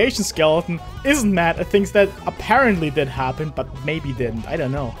 and Vacation Skeleton isn't mad at things that apparently did happen, but maybe didn't. I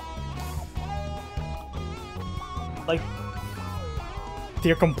don't know. Like,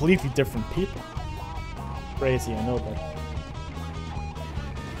 they're completely different people. Crazy, I know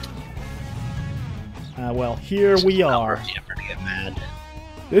that. Well, here we are. If you ever get mad.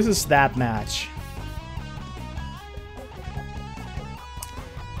 This is that match.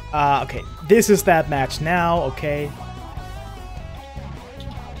 Okay, this is that match now, okay.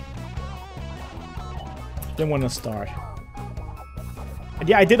 Didn't want to start. And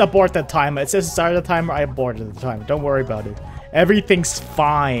yeah, I did abort that timer. It says start the timer, I aborted the timer. Don't worry about it. Everything's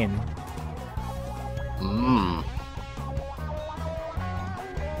fine.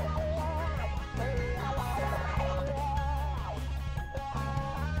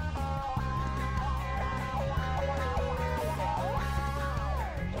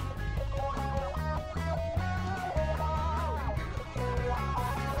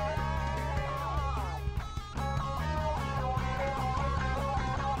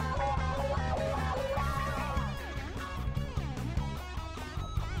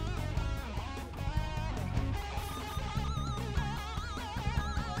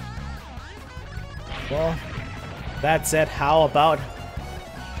 Well, that said, how about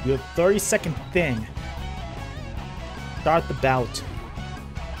your 30-second thing? Start the bout.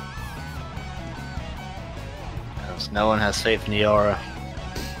 Because no one has faith in the aura,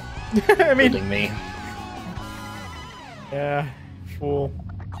 I mean, including me. yeah, fool.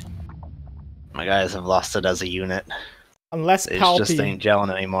 My guys have lost it as a unit. Unless They just Palpy, ain't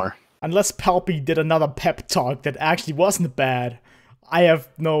gelling anymore. unless Palpy did another pep talk that actually wasn't bad, I have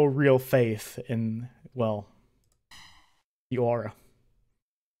no real faith in, well, the aura.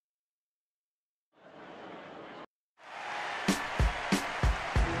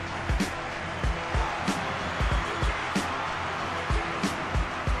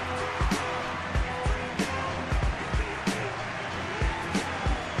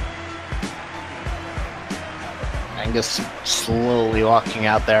 Angus slowly walking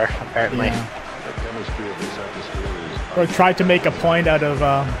out there, apparently. Yeah. The chemistry of this atmosphere is Or tried to make a point out of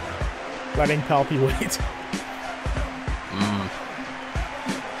letting Palpy wait.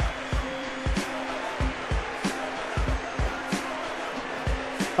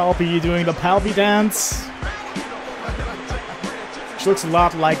 Palpy, you doing the Palpy dance? Which looks a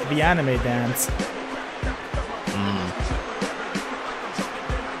lot like the anime dance.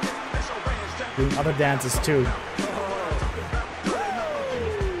 Doing other dances too.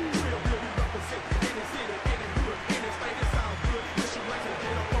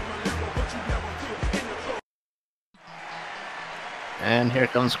 And here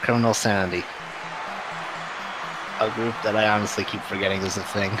comes Criminal Sanity. A group that I honestly keep forgetting is a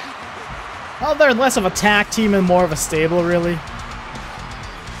thing. Well, they're less of a tag team and more of a stable, really.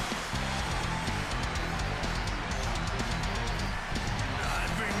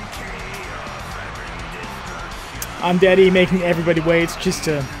 I'm Daddy making everybody wait just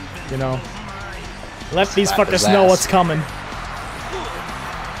to, you know, let these Slap his fuckers know ass. what's coming.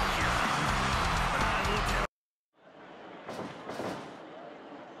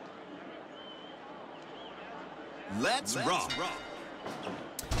 Let's rock.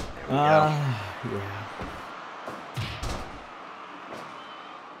 Yeah.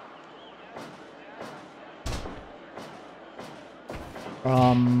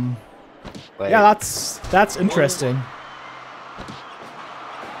 Wait. Yeah, that's interesting.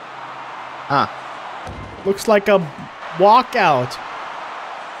 Huh. Looks like a walkout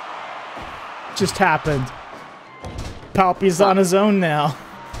just happened. Palpy's on his own now.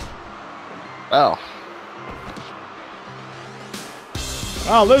 Well,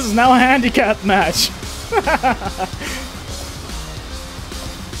 Oh, this is now a handicap match.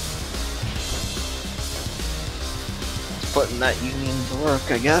 putting that union to work,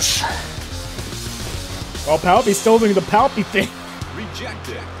 I guess. Well, Palpy's still doing the Palpy thing.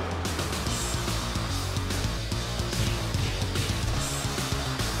 Rejected.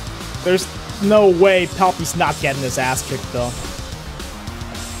 There's no way Palpy's not getting his ass kicked, though.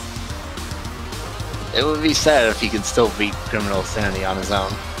 It would be sad if he could still beat Criminal Sanity on his own.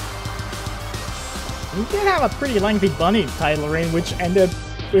 He did have a pretty lengthy bunny title reign, which ended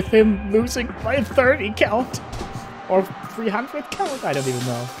with him losing by 30 count. Or 300 count, I don't even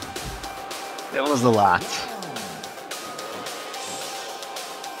know. It was a lot.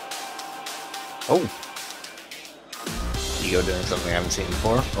 Oh. Ego doing something I haven't seen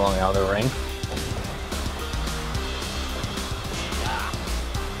before, rolling out of the ring.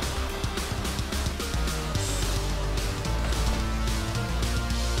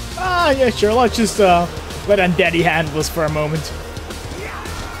 Ah, yeah, sure, let's just let Undeady handle this for a moment.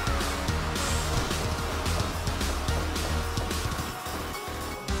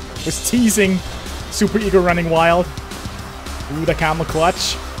 Was teasing Super Ego running wild. Ooh, the camel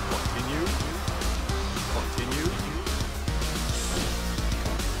clutch. Continue. Continue.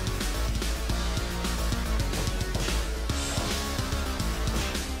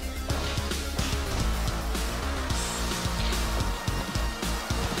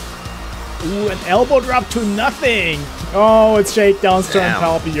 Ooh, an elbow drop to nothing. Oh, it's Shakedown's turn. Damn.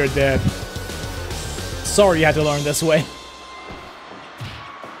 Palpy, you're dead. Sorry you had to learn this way.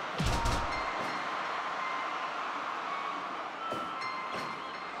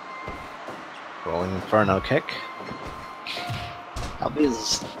 Rolling Inferno kick. Palpy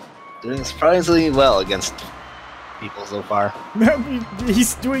is doing surprisingly well against people so far.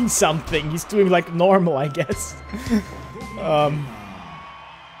 He's doing something. He's doing like normal, I guess.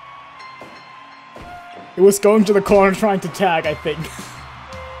 It was going to the corner trying to tag, I think.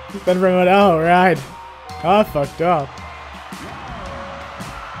 Then went, oh, right. I fucked up.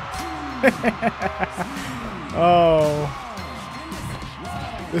 Oh.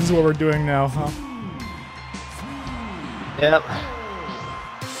 This is what we're doing now, huh? Yep.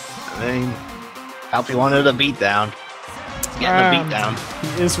 I mean, Palpy wanted a beatdown. Getting a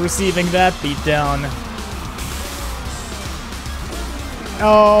beatdown. He is receiving that beatdown.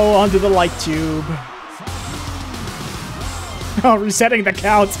 Oh, onto the light tube. Oh, resetting the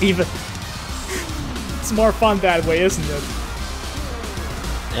counts even. It's more fun that way, isn't it?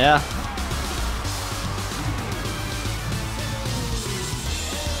 Yeah.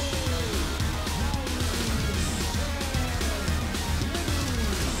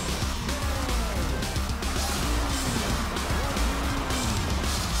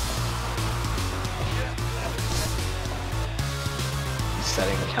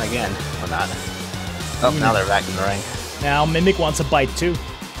 Setting again. Or not. Oh, now they're back in the ring. Now Mimic wants a bite too.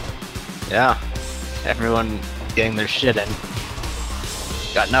 Yeah. Everyone getting their shit in.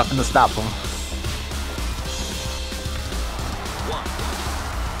 Got nothing to stop them.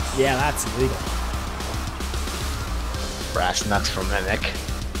 Yeah, that's illegal. Brass knucks from Mimic.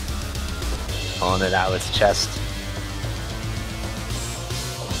 Pulling it out of his chest.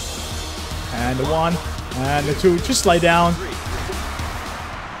 And the 1, and the 2, just lay down.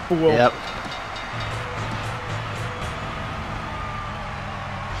 Whoa. Yep.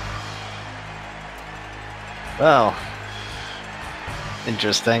 Well,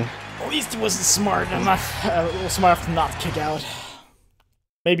 interesting. At least he wasn't smart enough, smart enough to not kick out.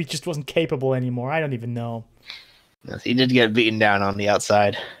 Maybe he just wasn't capable anymore. I don't even know. Yes, he did get beaten down on the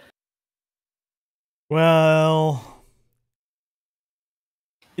outside. Well,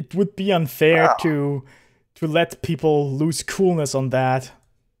 it would be unfair to let people lose coolness on that.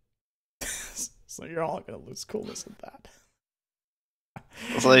 So you're all gonna lose coolness on that.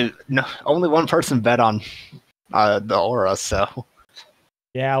 It's like, no, only one person bet on the aura, so...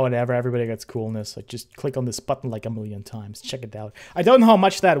 Yeah, whatever. Everybody gets coolness. Like, just click on this button like a million times. Check it out. I don't know how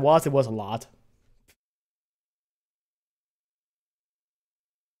much that was. It was a lot.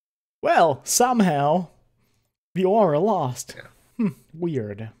 Well, somehow, the aura lost. Yeah.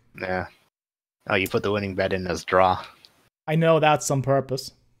 Weird. Yeah. Oh, you put the winning bet in as draw. I know that's on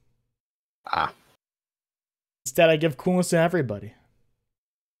purpose. Ah. Instead, I give coolness to everybody.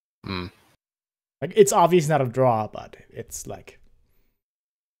 Hmm. Like, it's obviously not a draw, but it's like...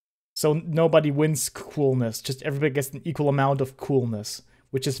 So nobody wins coolness, just everybody gets an equal amount of coolness,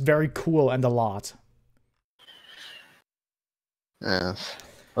 which is very cool and a lot.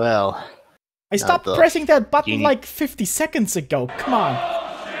 Well... I stopped pressing that button like 50 seconds ago, come on.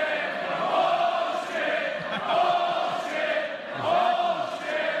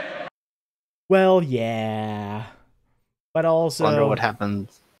 Well, yeah. But also... Wonder what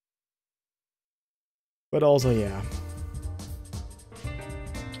happens. But also, yeah.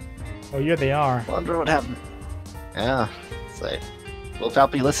 Oh, here they are. Wonder what happened. Yeah. It's like, will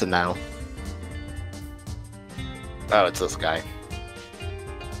Palpy listen now? Oh, it's this guy.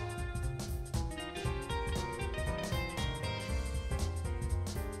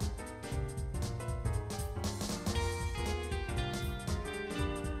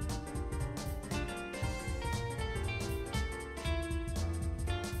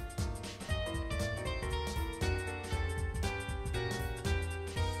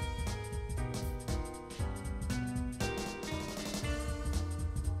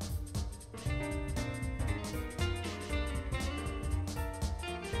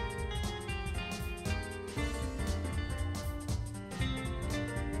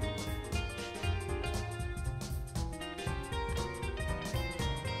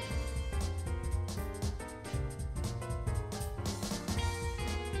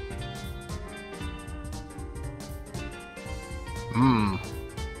 Hmm.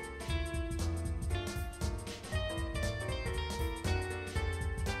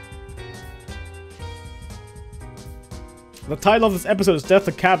 The title of this episode is Death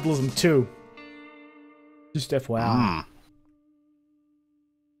of Capitalism 2. Just FYI.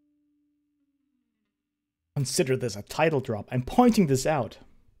 Consider this a title drop. I'm pointing this out.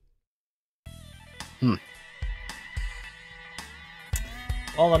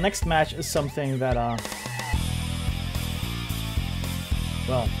 Well, the next match is something that,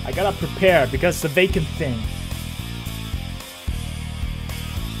 well, I gotta prepare because it's a vacant thing.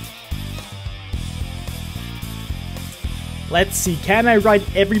 Let's see, can I write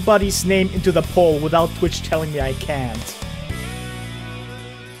everybody's name into the poll without Twitch telling me I can't?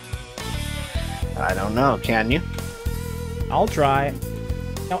 I don't know, can you? I'll try.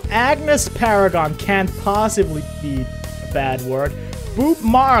 Now, Agnes Paragon can't possibly be a bad word. Boop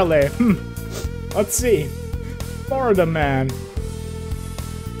Marley, let's see. Florida Man.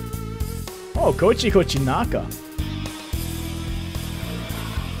 Oh, Kochi Kochinaka.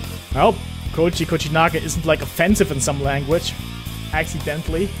 Oh, Kochi Kochinaka isn't like offensive in some language.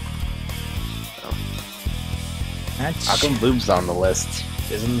 Accidentally. Oh. How come Boob's on the list?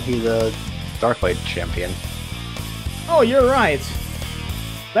 Isn't he the Darkwave champion? Oh, you're right.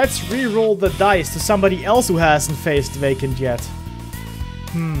 Let's re-roll the dice to somebody else who hasn't faced Vacant yet.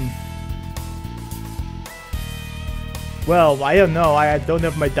 Well, I don't know. I don't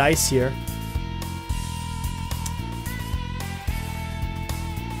have my dice here.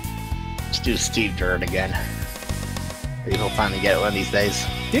 Let's do Steve Dirt again. Maybe he'll finally get it one of these days.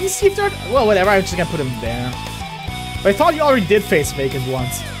 Didn't Steve Dirt? Well, whatever. I'm just gonna put him there. But I thought you already did face Vacant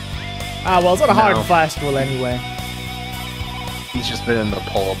once. Ah, well, it's not a hard and fast rule anyway. He's just been in the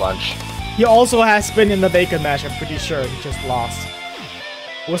poll a bunch. He also has been in the Vacant match, I'm pretty sure. He just lost.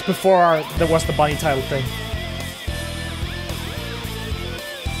 It was before there was the bunny title thing.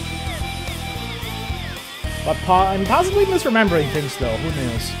 But I'm possibly misremembering things though, who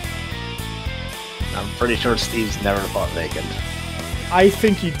knows? I'm pretty sure Steve's never fought Vacant. I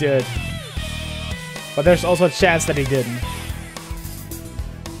think he did. But there's also a chance that he didn't.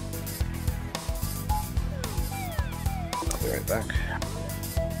 I'll be right back.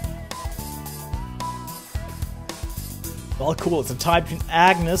 Well, cool, it's a tie between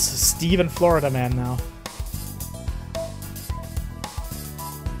Agnes, Steve, and Florida Man now.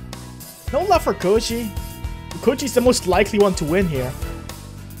 No love for Koji. Koji's the most likely one to win here.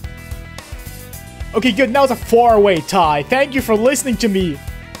 Okay, good, now it's a 4-way tie. Thank you for listening to me.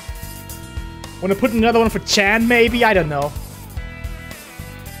 Wanna put another one for Chan, maybe? I don't know.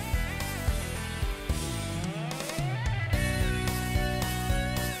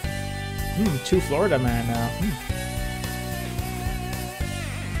 Two Florida Man now.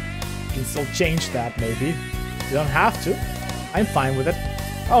 You can still change that, maybe. You don't have to. I'm fine with it.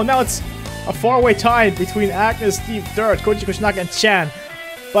 Oh, now it's a 4-way tie between Agnes, Steve, Dirt, Koji Kushnaka, and Chan.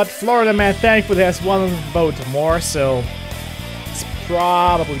 But Florida Man thankfully has one vote more, so it's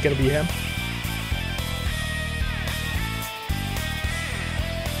probably gonna be him.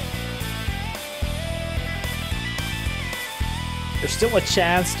 There's still a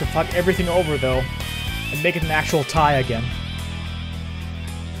chance to fuck everything over though, and make it an actual tie again.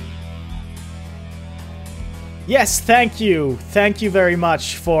 Yes, thank you. Thank you very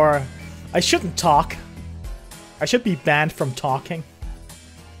much for... I shouldn't talk. I should be banned from talking.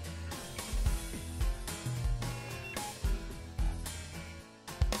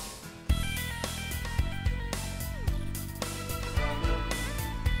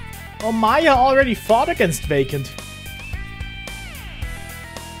 Well, Maya already fought against Vacant.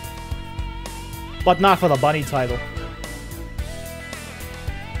 But not for the bunny title.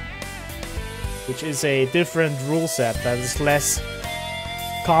 Which is a different rule set that is less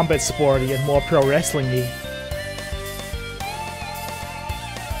combat sporty and more pro wrestling-y.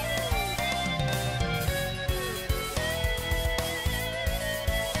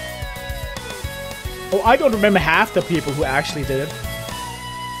 Oh, I don't remember half the people who actually did it.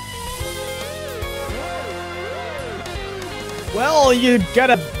 Well, you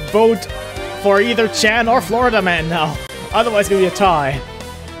gotta vote for either Chan or Florida Man now. Otherwise, it's gonna be a tie.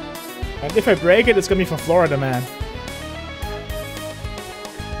 And if I break it, it's gonna be for Florida Man.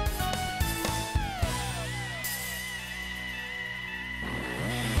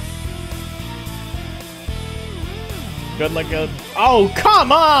 Good luck. Oh,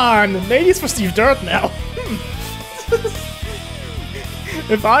 come on! Maybe it's for Steve Dirt now.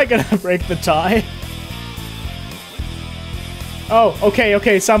 If I gotta break the tie. Oh,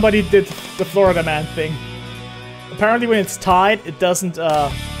 okay, somebody did the Florida Man thing. Apparently when it's tied, it doesn't, well,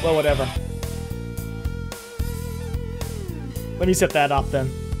 whatever. Let me set that up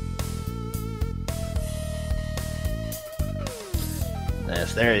then.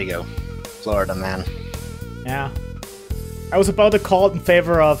 Yes, there you go. Florida Man. Yeah. I was about to call it in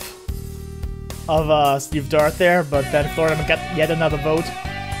favor of Steve Dirt there, but then Florida Man got yet another vote.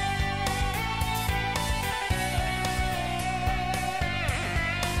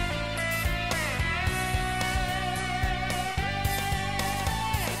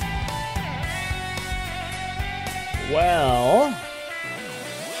 Well...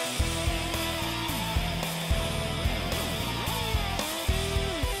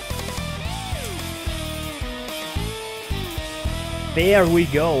 there we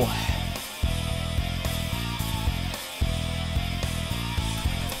go.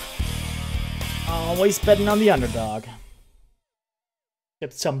 Always betting on the underdog.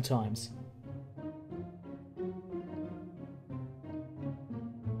 Except sometimes.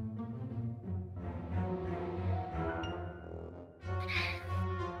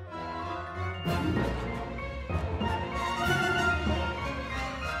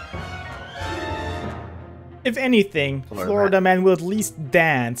 If anything, Florida Man will at least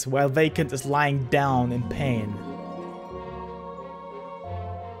dance while Vacant is lying down in pain.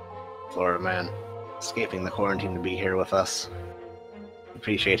 Florida man, escaping the quarantine to be here with us.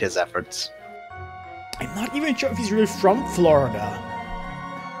 Appreciate his efforts. I'm not even sure if he's really from Florida.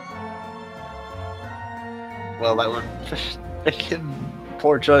 Well, that would make him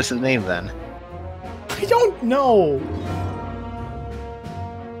poor choice of name then. I don't know.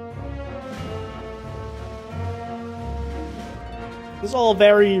 This is all a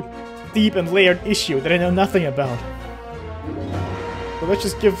very deep and layered issue that I know nothing about. So let's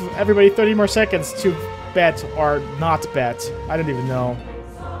just give everybody 30 more seconds to bet or not bet. I don't even know.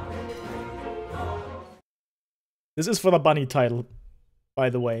 This is for the bunny title,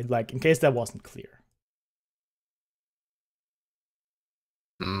 by the way, like, in case that wasn't clear.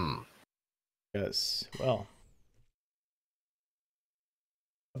 Because, well,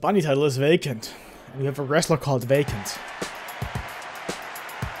 the bunny title is vacant, and we have a wrestler called Vacant.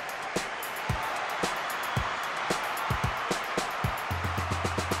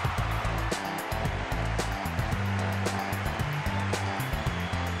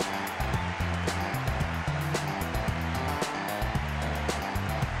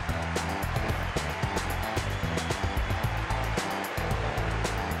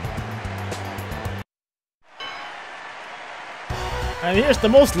 And here's the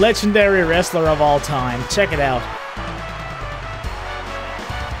most legendary wrestler of all time. Check it out.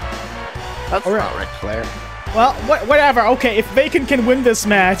 That's not Ric Flair. Well, whatever. Okay, if Vacant can win this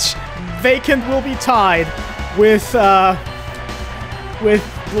match, Vacant will be tied with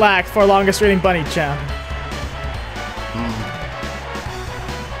Black for longest reigning bunny champ.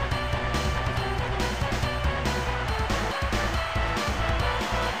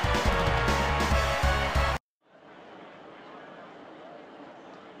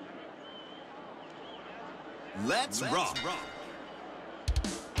 Let's rock.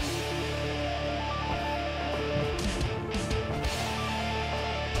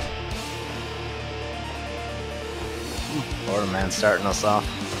 Florida man starting us off.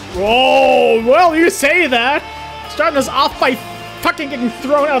 Oh, well, you say that. Starting us off by fucking getting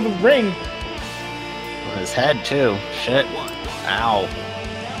thrown out of the ring. On his head too. Shit. Ow.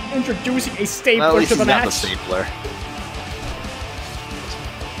 Introducing a stapler Well, at least to the he's got match. the stapler.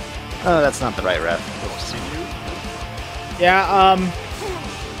 Oh, that's not the right ref. Yeah,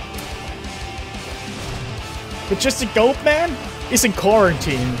 Majestic Goat Man is in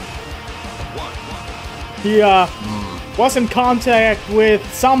quarantine. He, was in contact with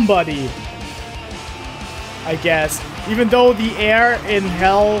somebody, I guess. Even though the air in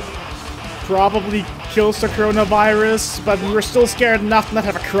hell probably kills the coronavirus, but we were still scared enough not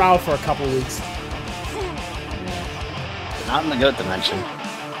to have a crowd for a couple weeks. Not in the goat dimension.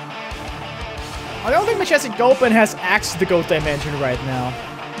 I don't think Majestic Goatman has access to the GOAT dimension right now.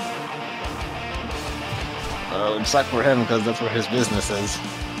 Except for him, because that's where his business is.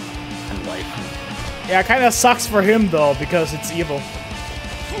 And life. Yeah, it kinda sucks for him though, because it's evil.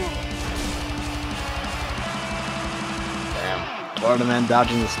 Damn. Florida man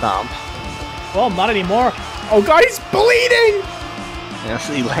dodging the stomp. Well, not anymore. Oh god, he's bleeding! Yes,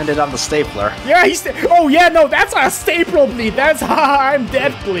 he landed on the stapler. Yeah, he's... Oh yeah, no, that's a staple bleed. That's I'm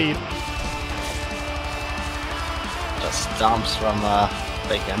dead bleed. Just stomps from,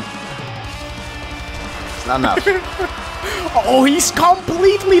 Bacon. It's not enough. Oh, he's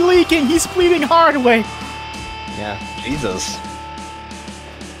completely leaking. He's bleeding hard way. Yeah, Jesus.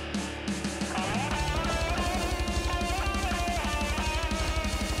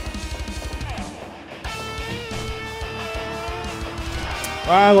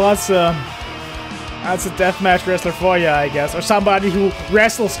 Well, that's a deathmatch wrestler for you, I guess. Or somebody who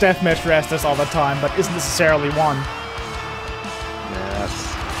wrestles deathmatch wrestlers all the time, but isn't necessarily one.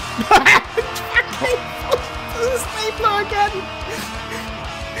 Yes. This is Stapler again!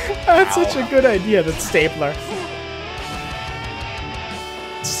 That's such a good idea, that Stapler.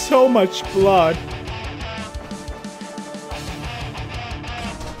 So much blood.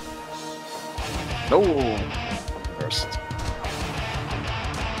 No. First.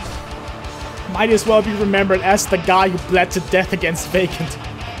 Might as well be remembered as the guy who bled to death against Vacant.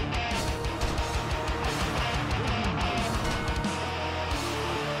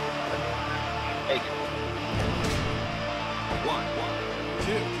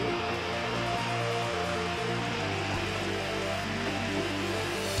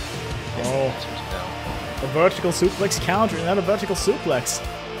 A vertical suplex counter, another vertical suplex.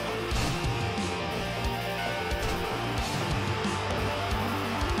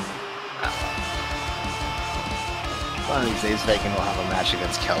 One of these days, Bacon will have a match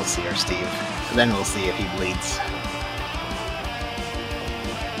against Kelsey or Steve, and then we'll see if he bleeds.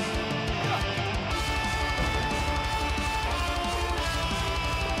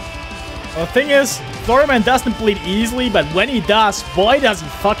 Well, the thing is, Thoruson doesn't bleed easily, but when he does, boy does he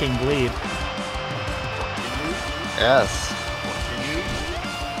fucking bleed. Yes.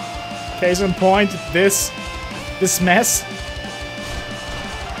 Case in point, this mess.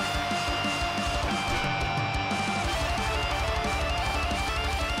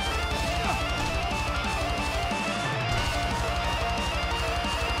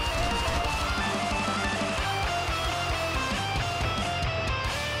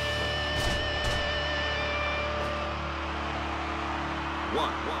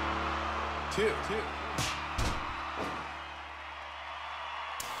 One, two.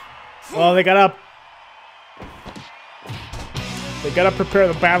 Well, they gotta prepare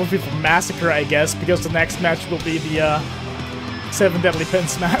the battlefield for Massacre, I guess, because the next match will be the 7 Deadly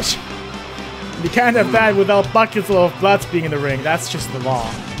Pins match. You can't have that without buckets of blood being in the ring. That's just the law.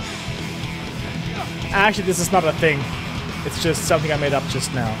 Actually, this is not a thing. It's just something I made up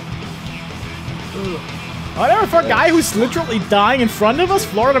just now. Whatever, for a guy who's literally dying in front of us,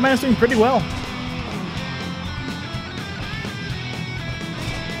 Florida Man's doing pretty well.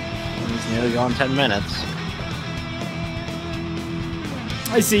 He's nearly gone 10 minutes.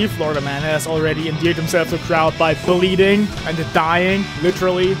 I see Florida Man has already endeared himself to the crowd by bleeding and dying,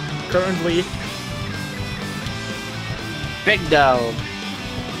 literally, currently. Big dog.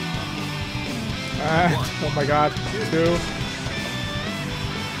 Oh my god, 2.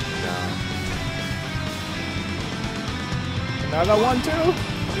 Another 1, 2.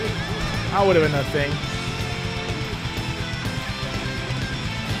 That would have been a thing.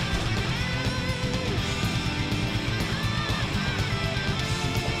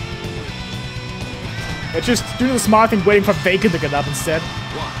 It's just doing the smart thing, waiting for VACANT to get up instead.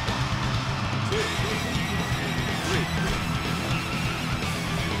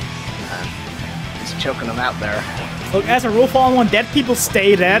 He's choking him out there. Look, as a rule for all, when dead people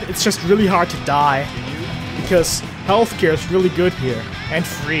stay dead, it's just really hard to die. Because healthcare is really good here, and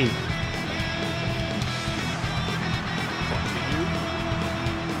free.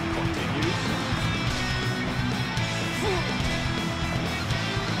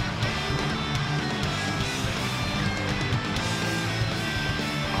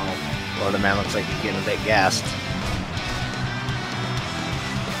 Florida Man looks like he's getting a bit gassed.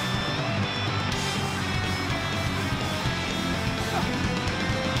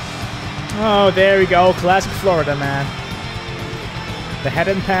 Oh, there we go. Classic Florida Man. The head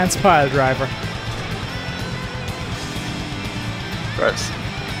and pants pile driver. Gross.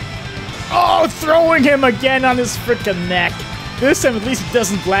 Oh, throwing him again on his freaking neck. This time at least he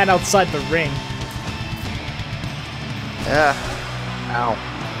doesn't land outside the ring. Yeah. Ow.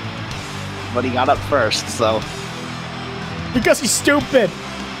 But he got up first, so... Because he's stupid.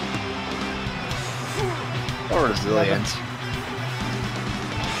 Or resilient.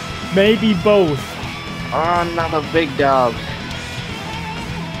 Maybe both. Oh, not a big dog.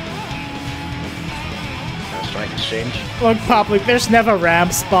 No strike exchange. Look, public, there's never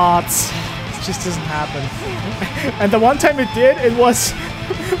ramp spots. It just doesn't happen. And the one time it did, it was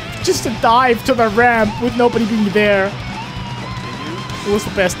just a dive to the ramp with nobody being there. It was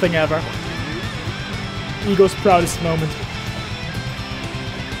the best thing ever. Ego's proudest moment.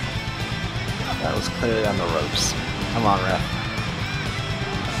 That was clearly on the ropes. Come on, ref.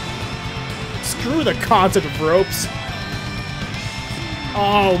 Screw the concept of ropes.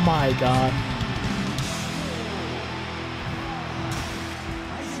 Oh my god.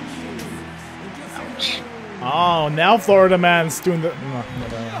 Ouch. Oh, now Florida Man's doing the... No,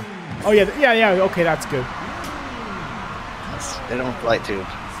 oh yeah, okay, that's good. They don't like to.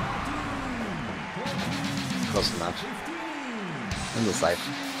 Close enough. In the sight.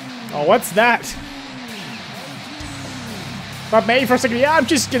 Oh, what's that? But maybe for a second, yeah, I'm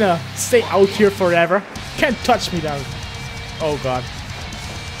just gonna stay out here forever. Can't touch me down. Oh god.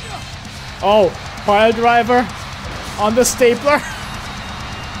 Oh, pile driver on the stapler.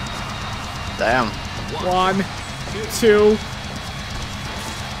 Damn. 1, 2.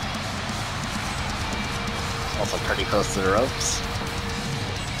 Also pretty close to the ropes.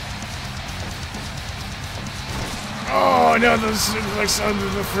 Oh no, this is like under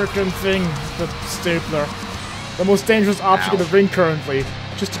the freaking thing, the stapler. The most dangerous object in the ring currently.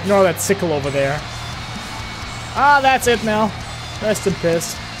 Just ignore that sickle over there. Ah, that's it now. Rest in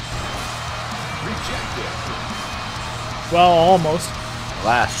piss. Well, almost.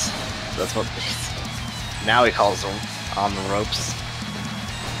 Alas, that's what. Now he calls them on the ropes.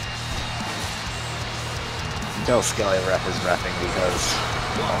 Until Skelly ref is reffing because,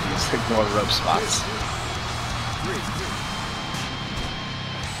 well, he's ignored rope spots.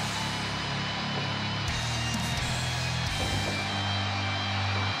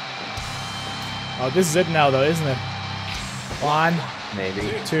 Oh, this is it now, though, isn't it? 1, Maybe.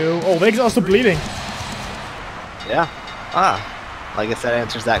 2. Oh, Veg's also bleeding. Yeah. I guess that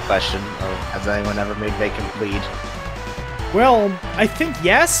answers that question. Has anyone ever made Vacant bleed? Well, I think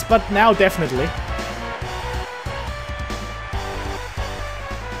yes, but now definitely.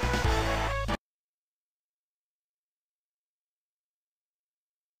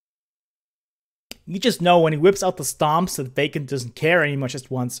 You just know when he whips out the stomps that Vacant doesn't care anymore,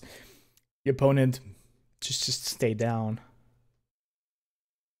 just wants the opponent just stay down.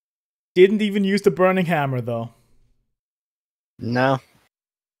 Didn't even use the Burning Hammer, though. No.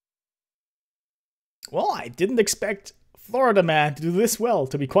 Well, I didn't expect Florida Man to do this well,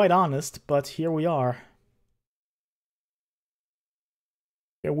 to be quite honest, but here we are.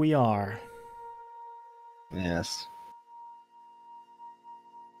 Here we are. Yes.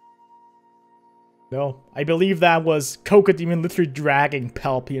 No, I believe that was Coca Demon literally dragging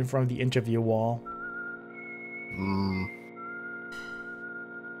Palpy in front of the interview wall.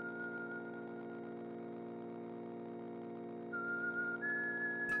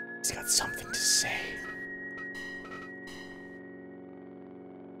 He's got something to say.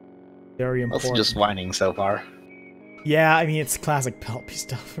 Very important. Also just whining so far. Yeah, I mean, it's classic Palpy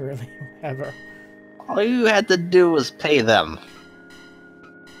stuff, really. Whatever. All you had to do was pay them.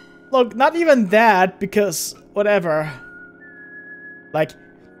 Look, not even that, because whatever. Like,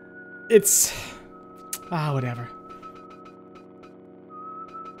 it's... whatever.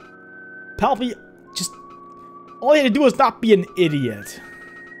 Palpy, just... all he had to do was not be an idiot.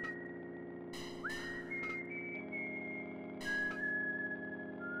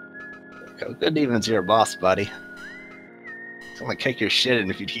 Good even's your boss, buddy. He's gonna kick your shit in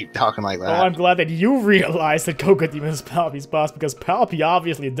if you keep talking like that. Well, I'm glad that you realize that Coca Demon is Palpy's boss, because Palpy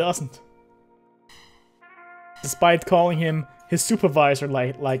obviously doesn't. Despite calling him his supervisor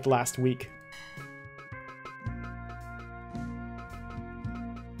like last week.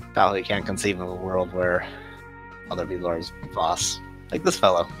 Palpy can't conceive of a world where other people are his boss. Like this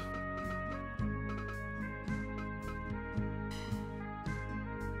fellow.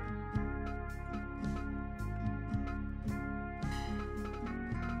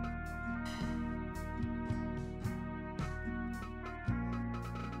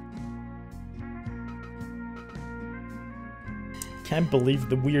 Can't believe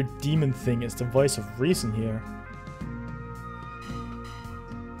the weird demon thing is the voice of reason here.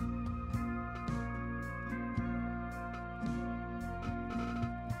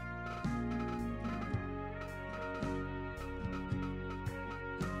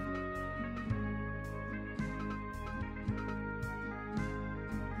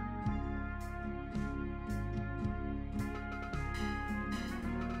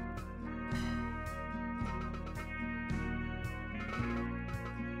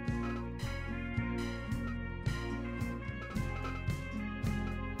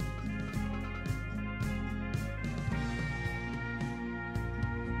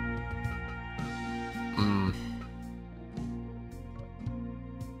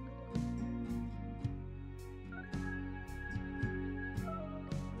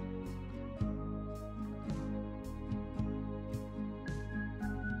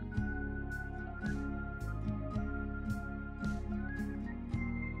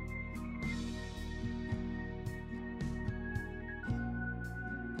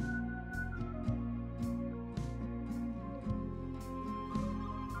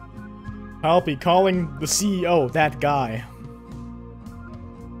 Palpy calling the CEO that guy.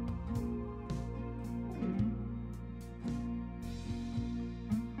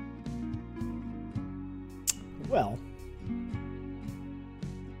 Well.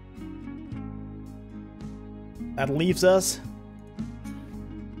 That leaves us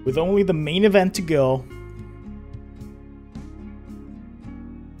with only the main event to go.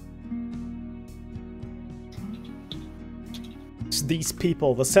 These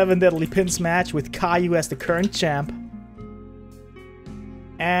people, the 7 Deadly Pins match with Kayu as the current champ.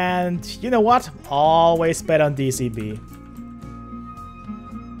 And you know what? Always bet on DCB.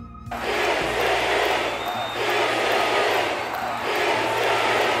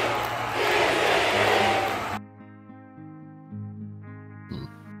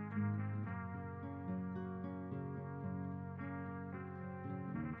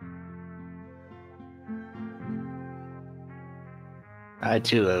 I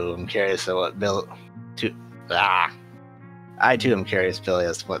too am curious of what I too am curious, Billy,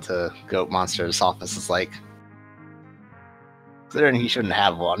 as to what the Goat Monster's office is like. Considering he shouldn't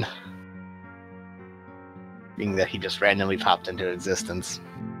have one. Being that he just randomly popped into existence.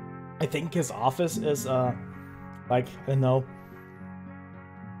 I think his office is, like, I don't know,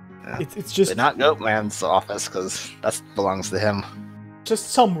 It's just But not Goatman's office, because that belongs to him.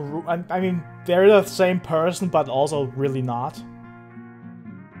 just some. I mean, they're the same person, but also really not.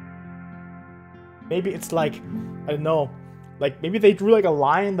 Maybe it's like, I don't know, like maybe they drew like a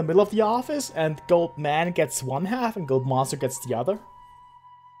line in the middle of the office, and Gold Man gets one half and Gold Monster gets the other.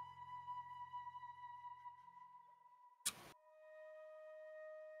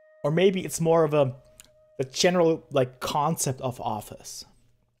 Or maybe it's more of a general like concept of office,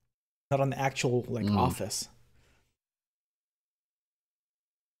 not an actual like office.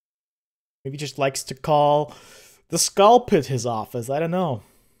 Maybe he just likes to call the Skull Pit his office. I don't know.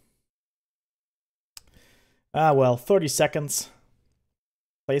 Ah well, 30 seconds.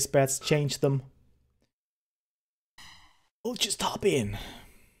 Place bets, change them. We'll just hop in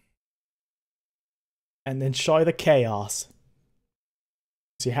and enjoy the chaos.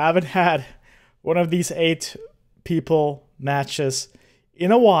 So you haven't had one of these 8 people matches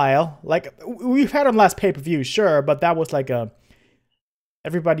in a while. Like, we've had on last pay-per-view, sure, but that was like a...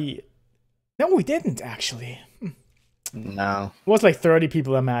 Everybody... No, we didn't, actually. No. It was like 30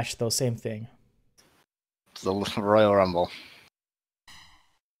 people that matched, though, same thing. It's the Royal Rumble.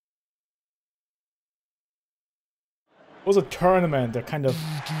 It was a tournament, they're kind of...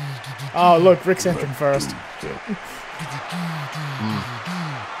 Oh, look, Rick's entering first.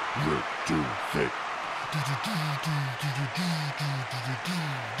 Rick too thick.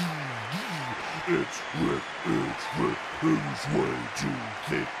 It's Rick, who's way too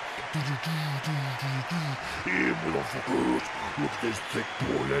thick. Hey, motherfuckers, look at this thick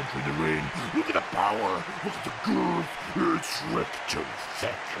boy entering the ring. Look at the power, look at the girth. It's Rick too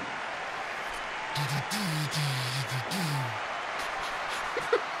thick.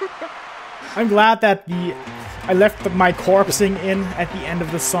 I'm glad that I left my corpsing in at the end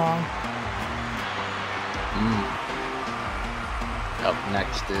of the song. Up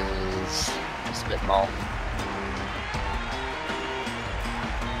next is Spitball.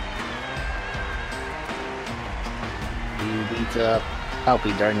 He beat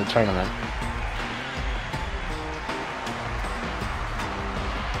Palpy during the tournament.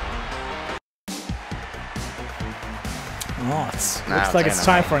 Oh, looks like it's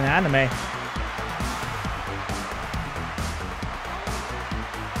time for an anime.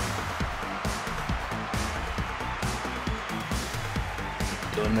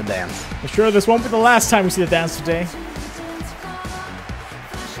 Doing the dance. I'm sure this won't be the last time we see the dance today.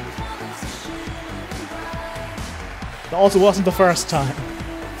 It also wasn't the first time.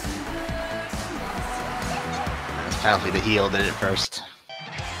 It's Palpy the heel did it first.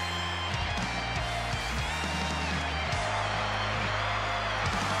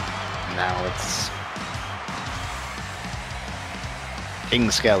 Now it's King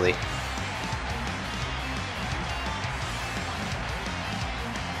Skelly.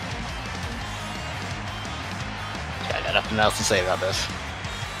 I got nothing else to say about this.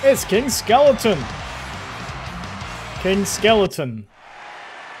 It's King Skeleton! King Skeleton.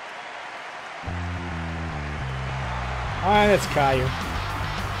 And it's Kayu.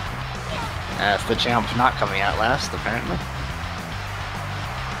 That's the champ not coming out last, apparently.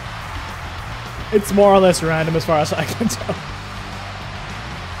 It's more or less random as far as I can tell.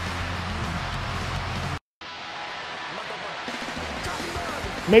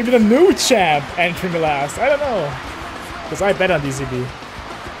 Maybe the new champ entering the last. I don't know. Because I bet on DCB.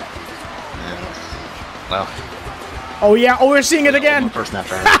 Well. Oh yeah, oh we're seeing it again! Person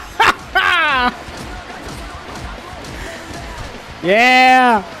after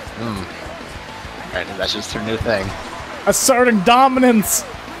Yeah! Right, that's just her new thing. Asserting dominance!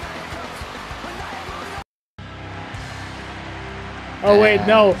 Oh wait,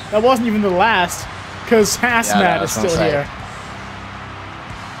 no, that wasn't even the last, because Hazmat is still here.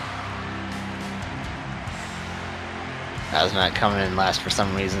 Hazmat coming in last for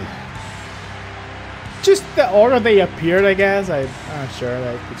some reason. Just the order they appeared, I guess. I'm not sure.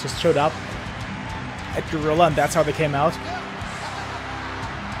 Like, it just showed up at Gorilla, and that's how they came out.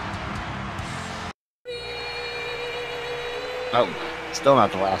 Oh, still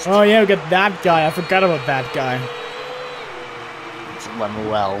not the last. Oh yeah, we got that guy. I forgot about that guy. It's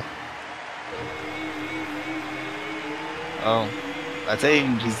well. Oh, I'd say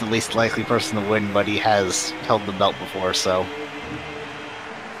he's the least likely person to win, but he has held the belt before, so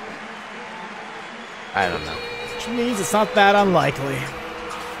I don't know. Which means it's not that unlikely.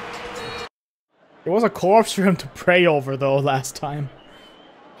 There was a corpse for him to pray over, though, last time.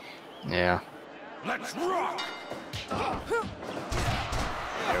 Yeah. Let's rock!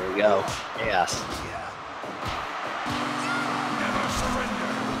 There we go. Yes. Never surrender.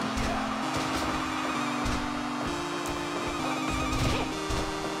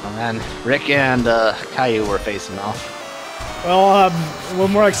 And Rick and Kayu were facing off. Well, we're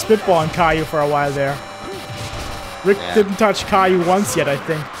more like spitballing Kayu for a while there. Rick didn't touch Kayu once yet, I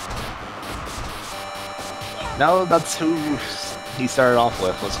think. No, that's who he started off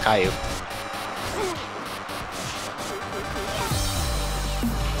with, was Kayu.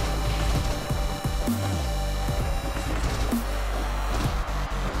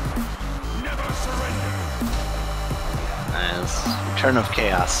 Return of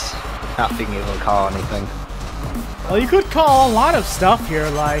Chaos. Not being able to call anything. Well, you could call a lot of stuff here,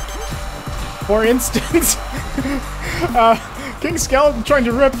 like, for instance, King Skelton trying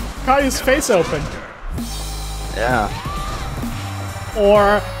to rip Kayu's face open. Yeah.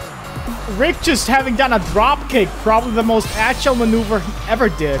 Or Rick just having done a dropkick, probably the most agile maneuver he ever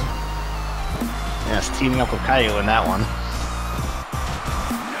did. Yes, teaming up with Kayu in that one.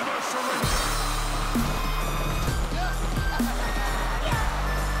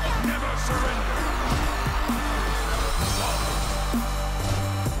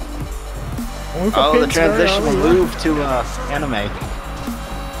 Oh, the transition will move to anime.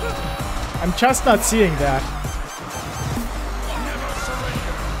 I'm just not seeing that.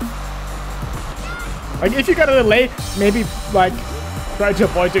 Like, if you got a delay, maybe, like, try to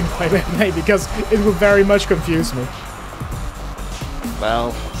avoid doing play-by-play, because it will very much confuse me.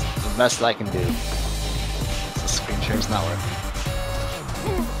 Well, it's the best I can do. The screen share's not working.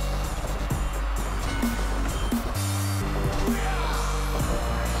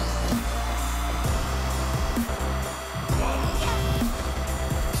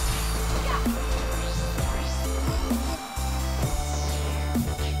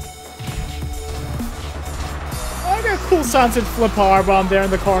 Cool sunset flip power bomb there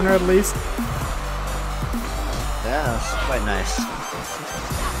in the corner at least. Yeah, that's quite nice.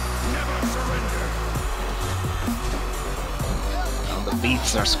 Oh, the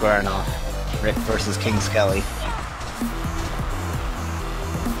beats are squaring off. Rick versus King Skelly.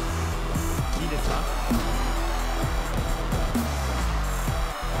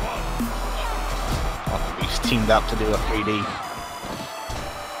 Oh, we've teamed up to do a 3D.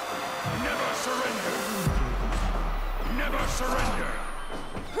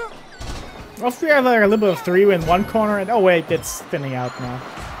 Well, if we have like a little bit of 3 in one corner, and oh wait, it's thinning out now.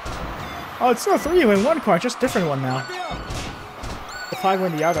 Oh, it's still 3 in one corner, just different one now. The 5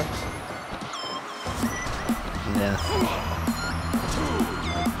 in the other. Yeah.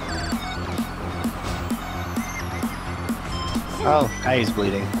 Oh, Kayu's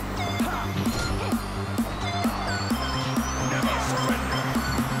bleeding.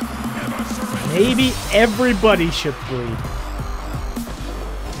 Maybe everybody should bleed.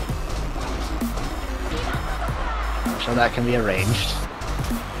 So that can be arranged.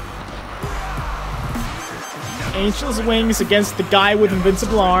 Angel's Wings against the guy with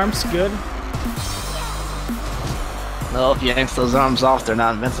invincible arms. Good. No, if you yank those arms off, they're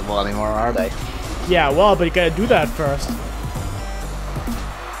not invincible anymore, are they? Yeah, well, but you gotta do that first.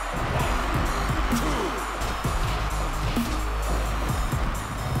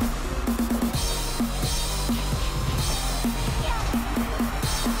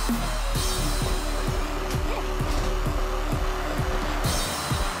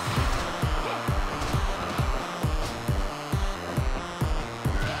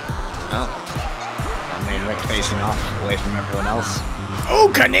 Facing off away from everyone else.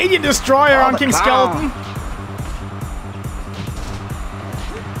 Oh, Canadian Destroyer on King Skelton!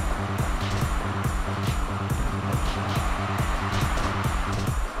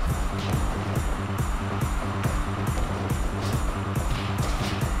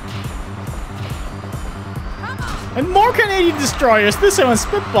 And more Canadian Destroyers, this one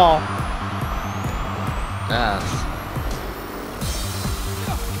Spitball! Yes.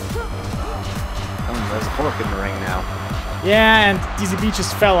 There's a fork in the ring now. Yeah, and DCB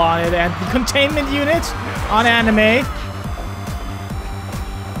just fell on it, and the containment unit on anime.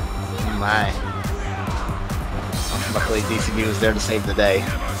 My. Luckily, DCB was there to save the day.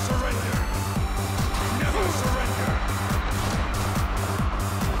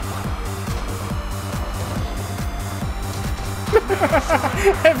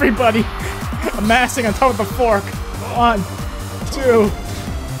 Everybody amassing on top of the fork. 1, 2.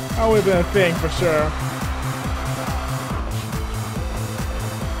 That would have been a thing for sure.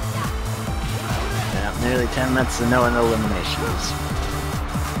 Yeah, nearly 10 minutes and no eliminations.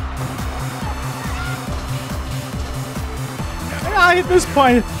 At this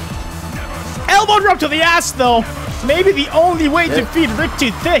point, elbow drop to the ass though. Maybe the only way to defeat Rick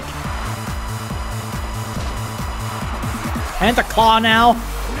Too Thick. And the claw now.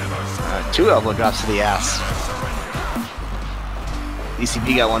 2 elbow drops to the ass.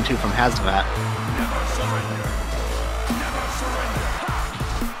 ECB got 1-2 from Hazmat.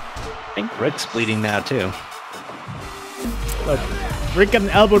 I think Rick's bleeding now too. Look, Rick got an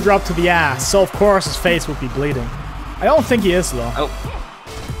elbow drop to the ass, so of course his face would be bleeding. I don't think he is though. Oh,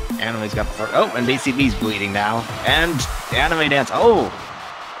 Anime's got the and DCB's bleeding now, and Anime Dance. Oh,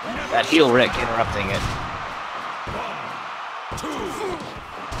 that heel Rick interrupting it.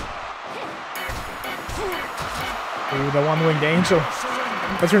 Ooh, the one-winged angel.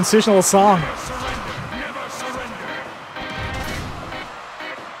 The transitional song.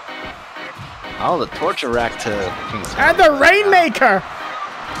 Oh, the torture rack to King's. And the Rainmaker!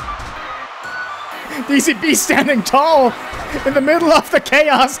 DCB standing tall in the middle of the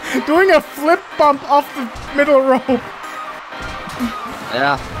chaos, doing a flip bump off the middle rope.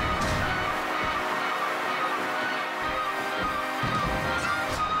 Yeah.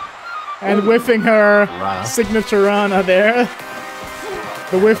 And whiffing her Rana. signature Rana there.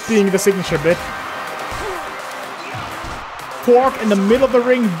 The whiff being the signature bit. Fork in the middle of the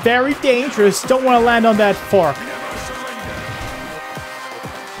ring, very dangerous. Don't want to land on that fork.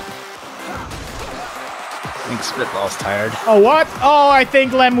 I think Spitball's tired. Oh, what? Oh, I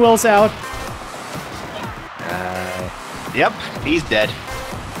think Lemuel's out. Yep, he's dead.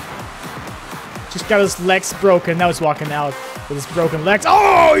 Just got his legs broken. Now he's walking out with his broken legs.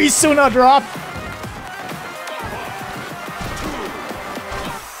 Oh, he's soon a drop.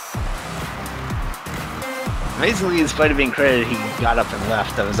 Amazingly, in spite of being credited, he got up and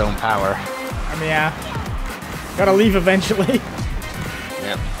left of his own power. I mean, yeah. Gotta leave eventually.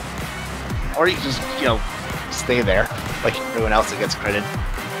 Yep. Or you can just, you know, stay there, like everyone else that gets credited.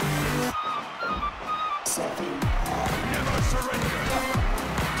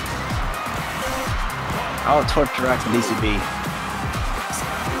 Oh, torture rack from DCB.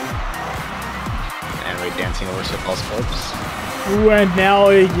 And we're dancing over Spitball's corpse. Ooh, and now,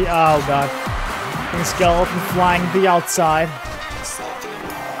 oh god. King Skelton flying the outside.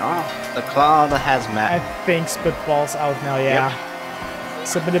 Oh, the claw, the hazmat. I think Spitball's out now, yeah. Yep.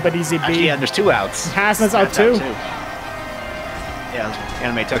 Submitted by DCB. Actually, yeah, there's 2 outs. Hazmat's out too. Yeah,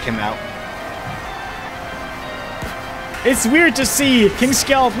 Anime took him out. It's weird to see King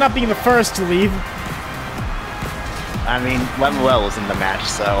Skelton not being the first to leave. I mean, Lemuel was in the match,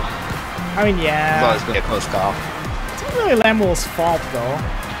 so I mean, it's yeah. always gonna be a close call. It's not really Lemuel's fault, though.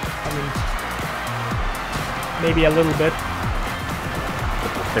 I mean, maybe a little bit.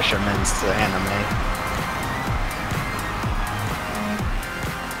 The fisherman's to Anime.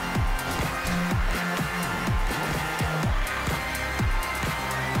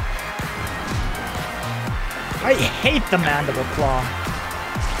 I hate the mandible claw.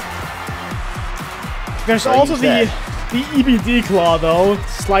 There's Like also you the said. EBD claw, though.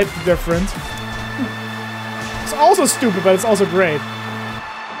 Slightly different. It's also stupid, but it's also great.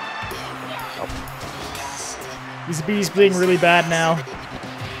 These bees being really bad now.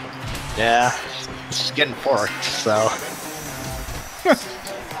 Yeah, it's just getting forked, so.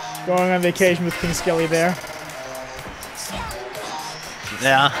 Going on vacation with King Skelly there.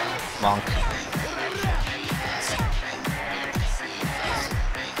 Yeah, Monk.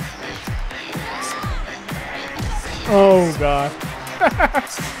 Oh god.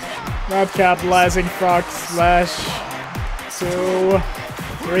 Not capitalizing, frog slash 2,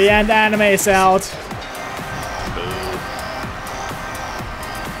 3, and Anime's out.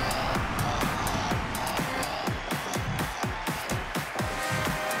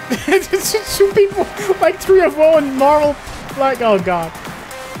 It's 2 people, like 3 of woe and Marvel, like, oh god.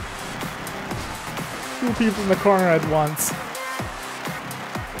 2 people in the corner at once.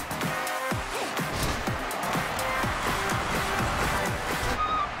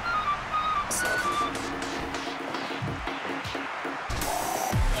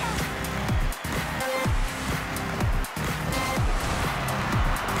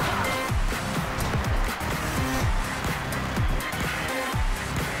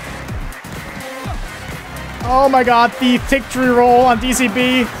 Oh my god, the victory roll on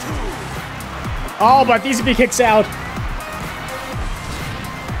DCB. Oh, but DCB kicks out.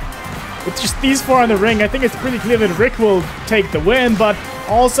 It's just these 4 in the ring. I think it's pretty clear that Rick will take the win, but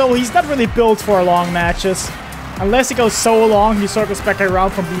also he's not really built for long matches. Unless he goes so long, he circles back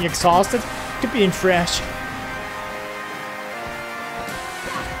around from being exhausted to being fresh.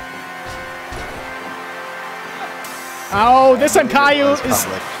 Oh, this time Kayu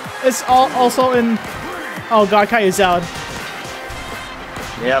is also in... Oh god, Kayu's out.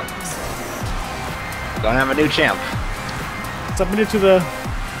 Yep. Gonna have a new champ. Submitted to the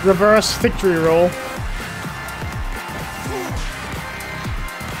reverse victory roll.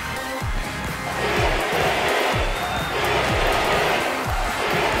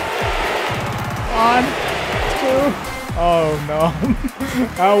 no.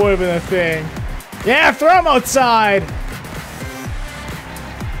 That would have been a thing. Yeah, throw him outside!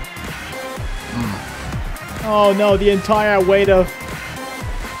 Oh no, the entire weight of...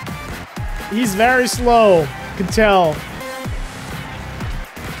 He's very slow, you can tell.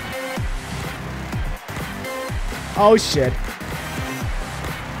 Oh shit.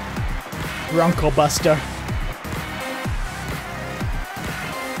 Runkle Buster.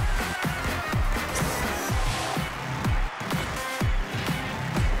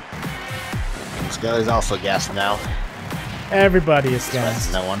 Skelly's also gassed now. Everybody is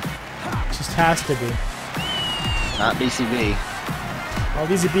gassed. No one. Just has to be. Not DCB. Oh,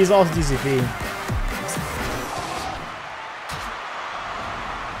 DCB is also DCB.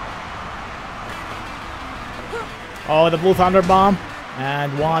 Oh, the Blue Thunder Bomb.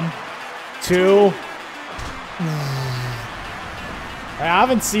 And 1, 2. I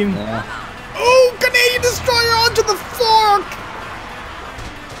haven't seen... Yeah. Oh, Canadian Destroyer onto the fork!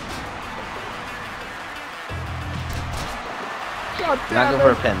 God Not damn going for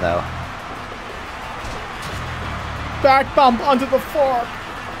a it. pin, though. Back bump onto the fork.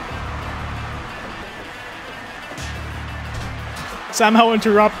 Somehow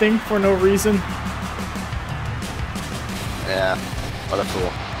interrupting for no reason. Yeah. What a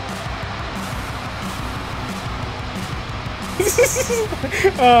fool.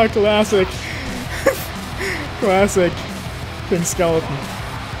 Oh, classic. Classic. King Skelton.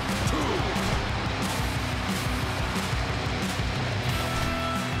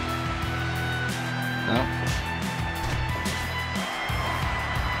 No.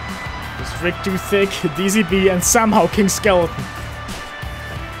 Just Rick Too Thick, DZB, and somehow King Skeleton.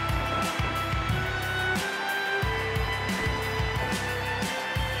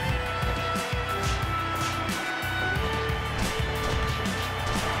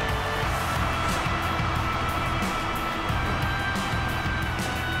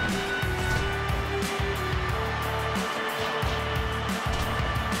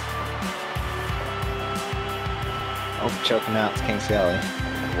 Oh, choking out King Skelly.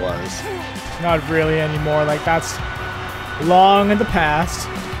 It was. Not really anymore, like that's long in the past.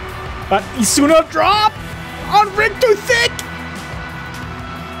 But Isuna drop on Rick Too Thick!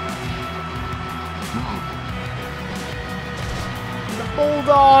 The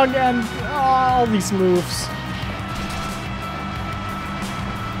Bulldog and all these moves.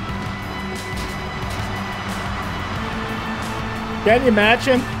 Can you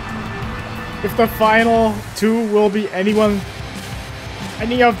imagine if the final two will be any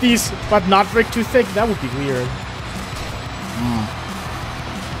of these, but not Rick Too Thick? That would be weird.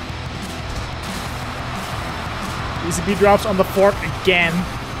 ECB drops on the fork again.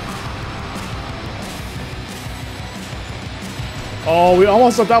 Oh, we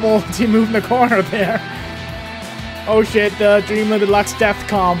almost a double team move in the corner there. Oh shit, the Dreamland Deluxe Death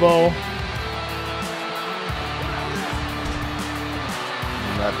combo.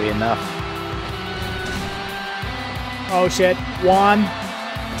 That'd be enough. Oh shit. 1,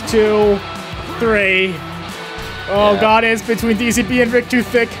 2, 3. Oh Yeah. god, it's between DCB and Rick Too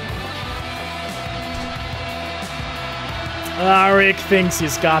Thick. Rick thinks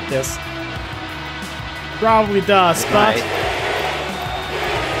he's got this. Probably does, but... Right.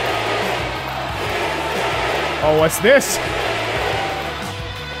 Oh, what's this?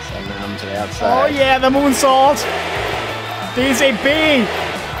 Sending him to the Oh outside. yeah, the moonsault! DCB!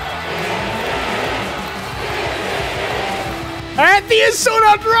 And the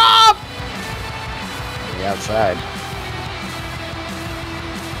Isuna drop! The outside.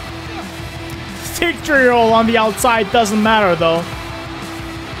 Victory roll on the outside doesn't matter though.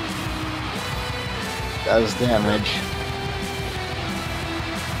 Does damage.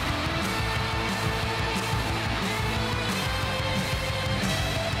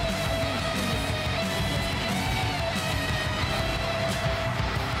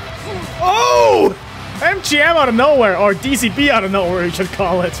 Oh! MGM out of nowhere, or DCB out of nowhere, you should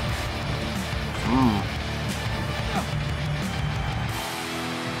call it.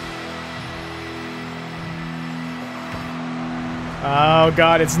 Oh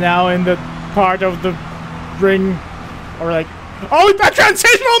god, it's now in the part of the ring, or like, oh, that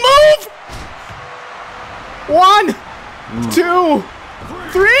transitional move! 1, 2,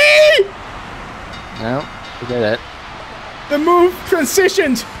 3! No, we did it. The move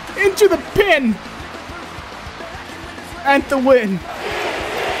transitioned into the pin! And the win!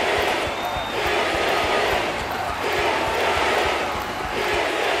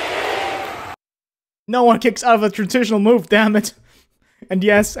 No one kicks out of a transitional move, damn it! And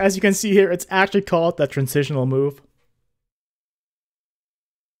yes, as you can see here, it's actually called the transitional move.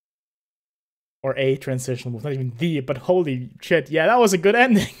 Or a transitional move, not even the, but holy shit, yeah, that was a good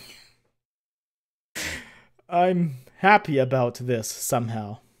ending. I'm happy about this,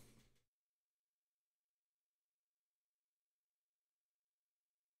 somehow.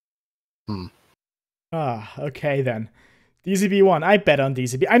 Okay then. DCB1, I bet on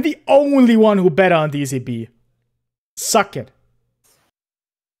DCB. I'm the only one who bet on DCB. Suck it.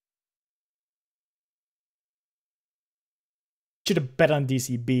 Should have bet on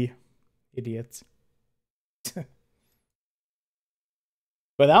DCB. Idiots.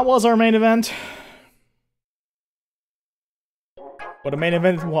 But that was our main event. What a main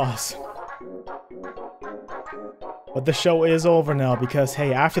event it was. But the show is over now because,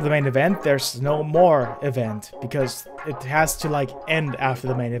 hey, after the main event, there's no more event. Because it has to, like, end after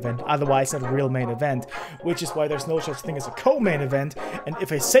the main event. Otherwise, it's not a real main event. Which is why there's no such thing as a co-main event. And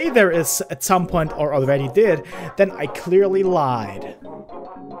if I say there is at some point or already did, then I clearly lied.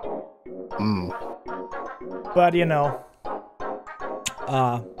 But, you know,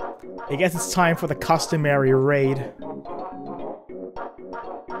 I guess it's time for the customary raid.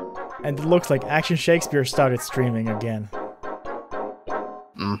 And it looks like Action Shakespeare started streaming again.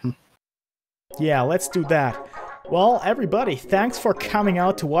 Yeah, let's do that. Well, everybody, thanks for coming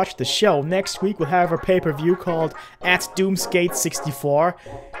out to watch the show. Next week we'll have a pay-per-view called At Doomsgate 64.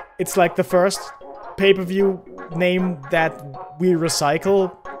 It's like the first pay-per-view name that we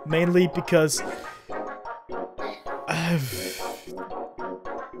recycle, mainly because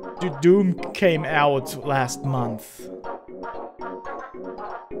Doom came out last month.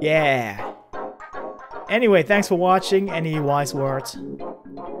 Yeah. Anyway, thanks for watching. Any wise words?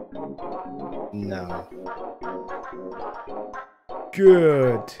 No.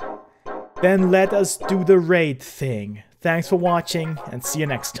 Good. Then let us do the raid thing. Thanks for watching, and see you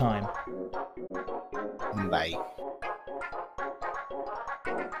next time. Bye.